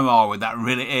be Paramore with that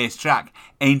really ace track.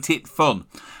 Ain't it fun?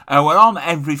 We're on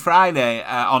every Friday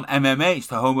on MMH,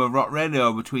 the home of rock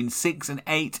radio, between 6 and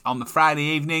 8 on the Friday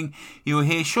evening. You'll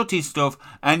hear Shutty's Stuff,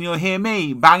 and you'll hear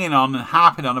me banging on and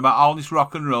harping on about all this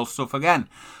rock and roll stuff again.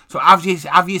 So have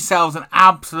yourselves an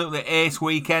absolutely ace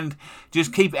weekend.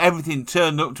 Just keep everything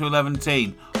turned up to 11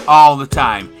 all the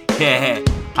time. Yeah,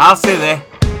 I'll see you there.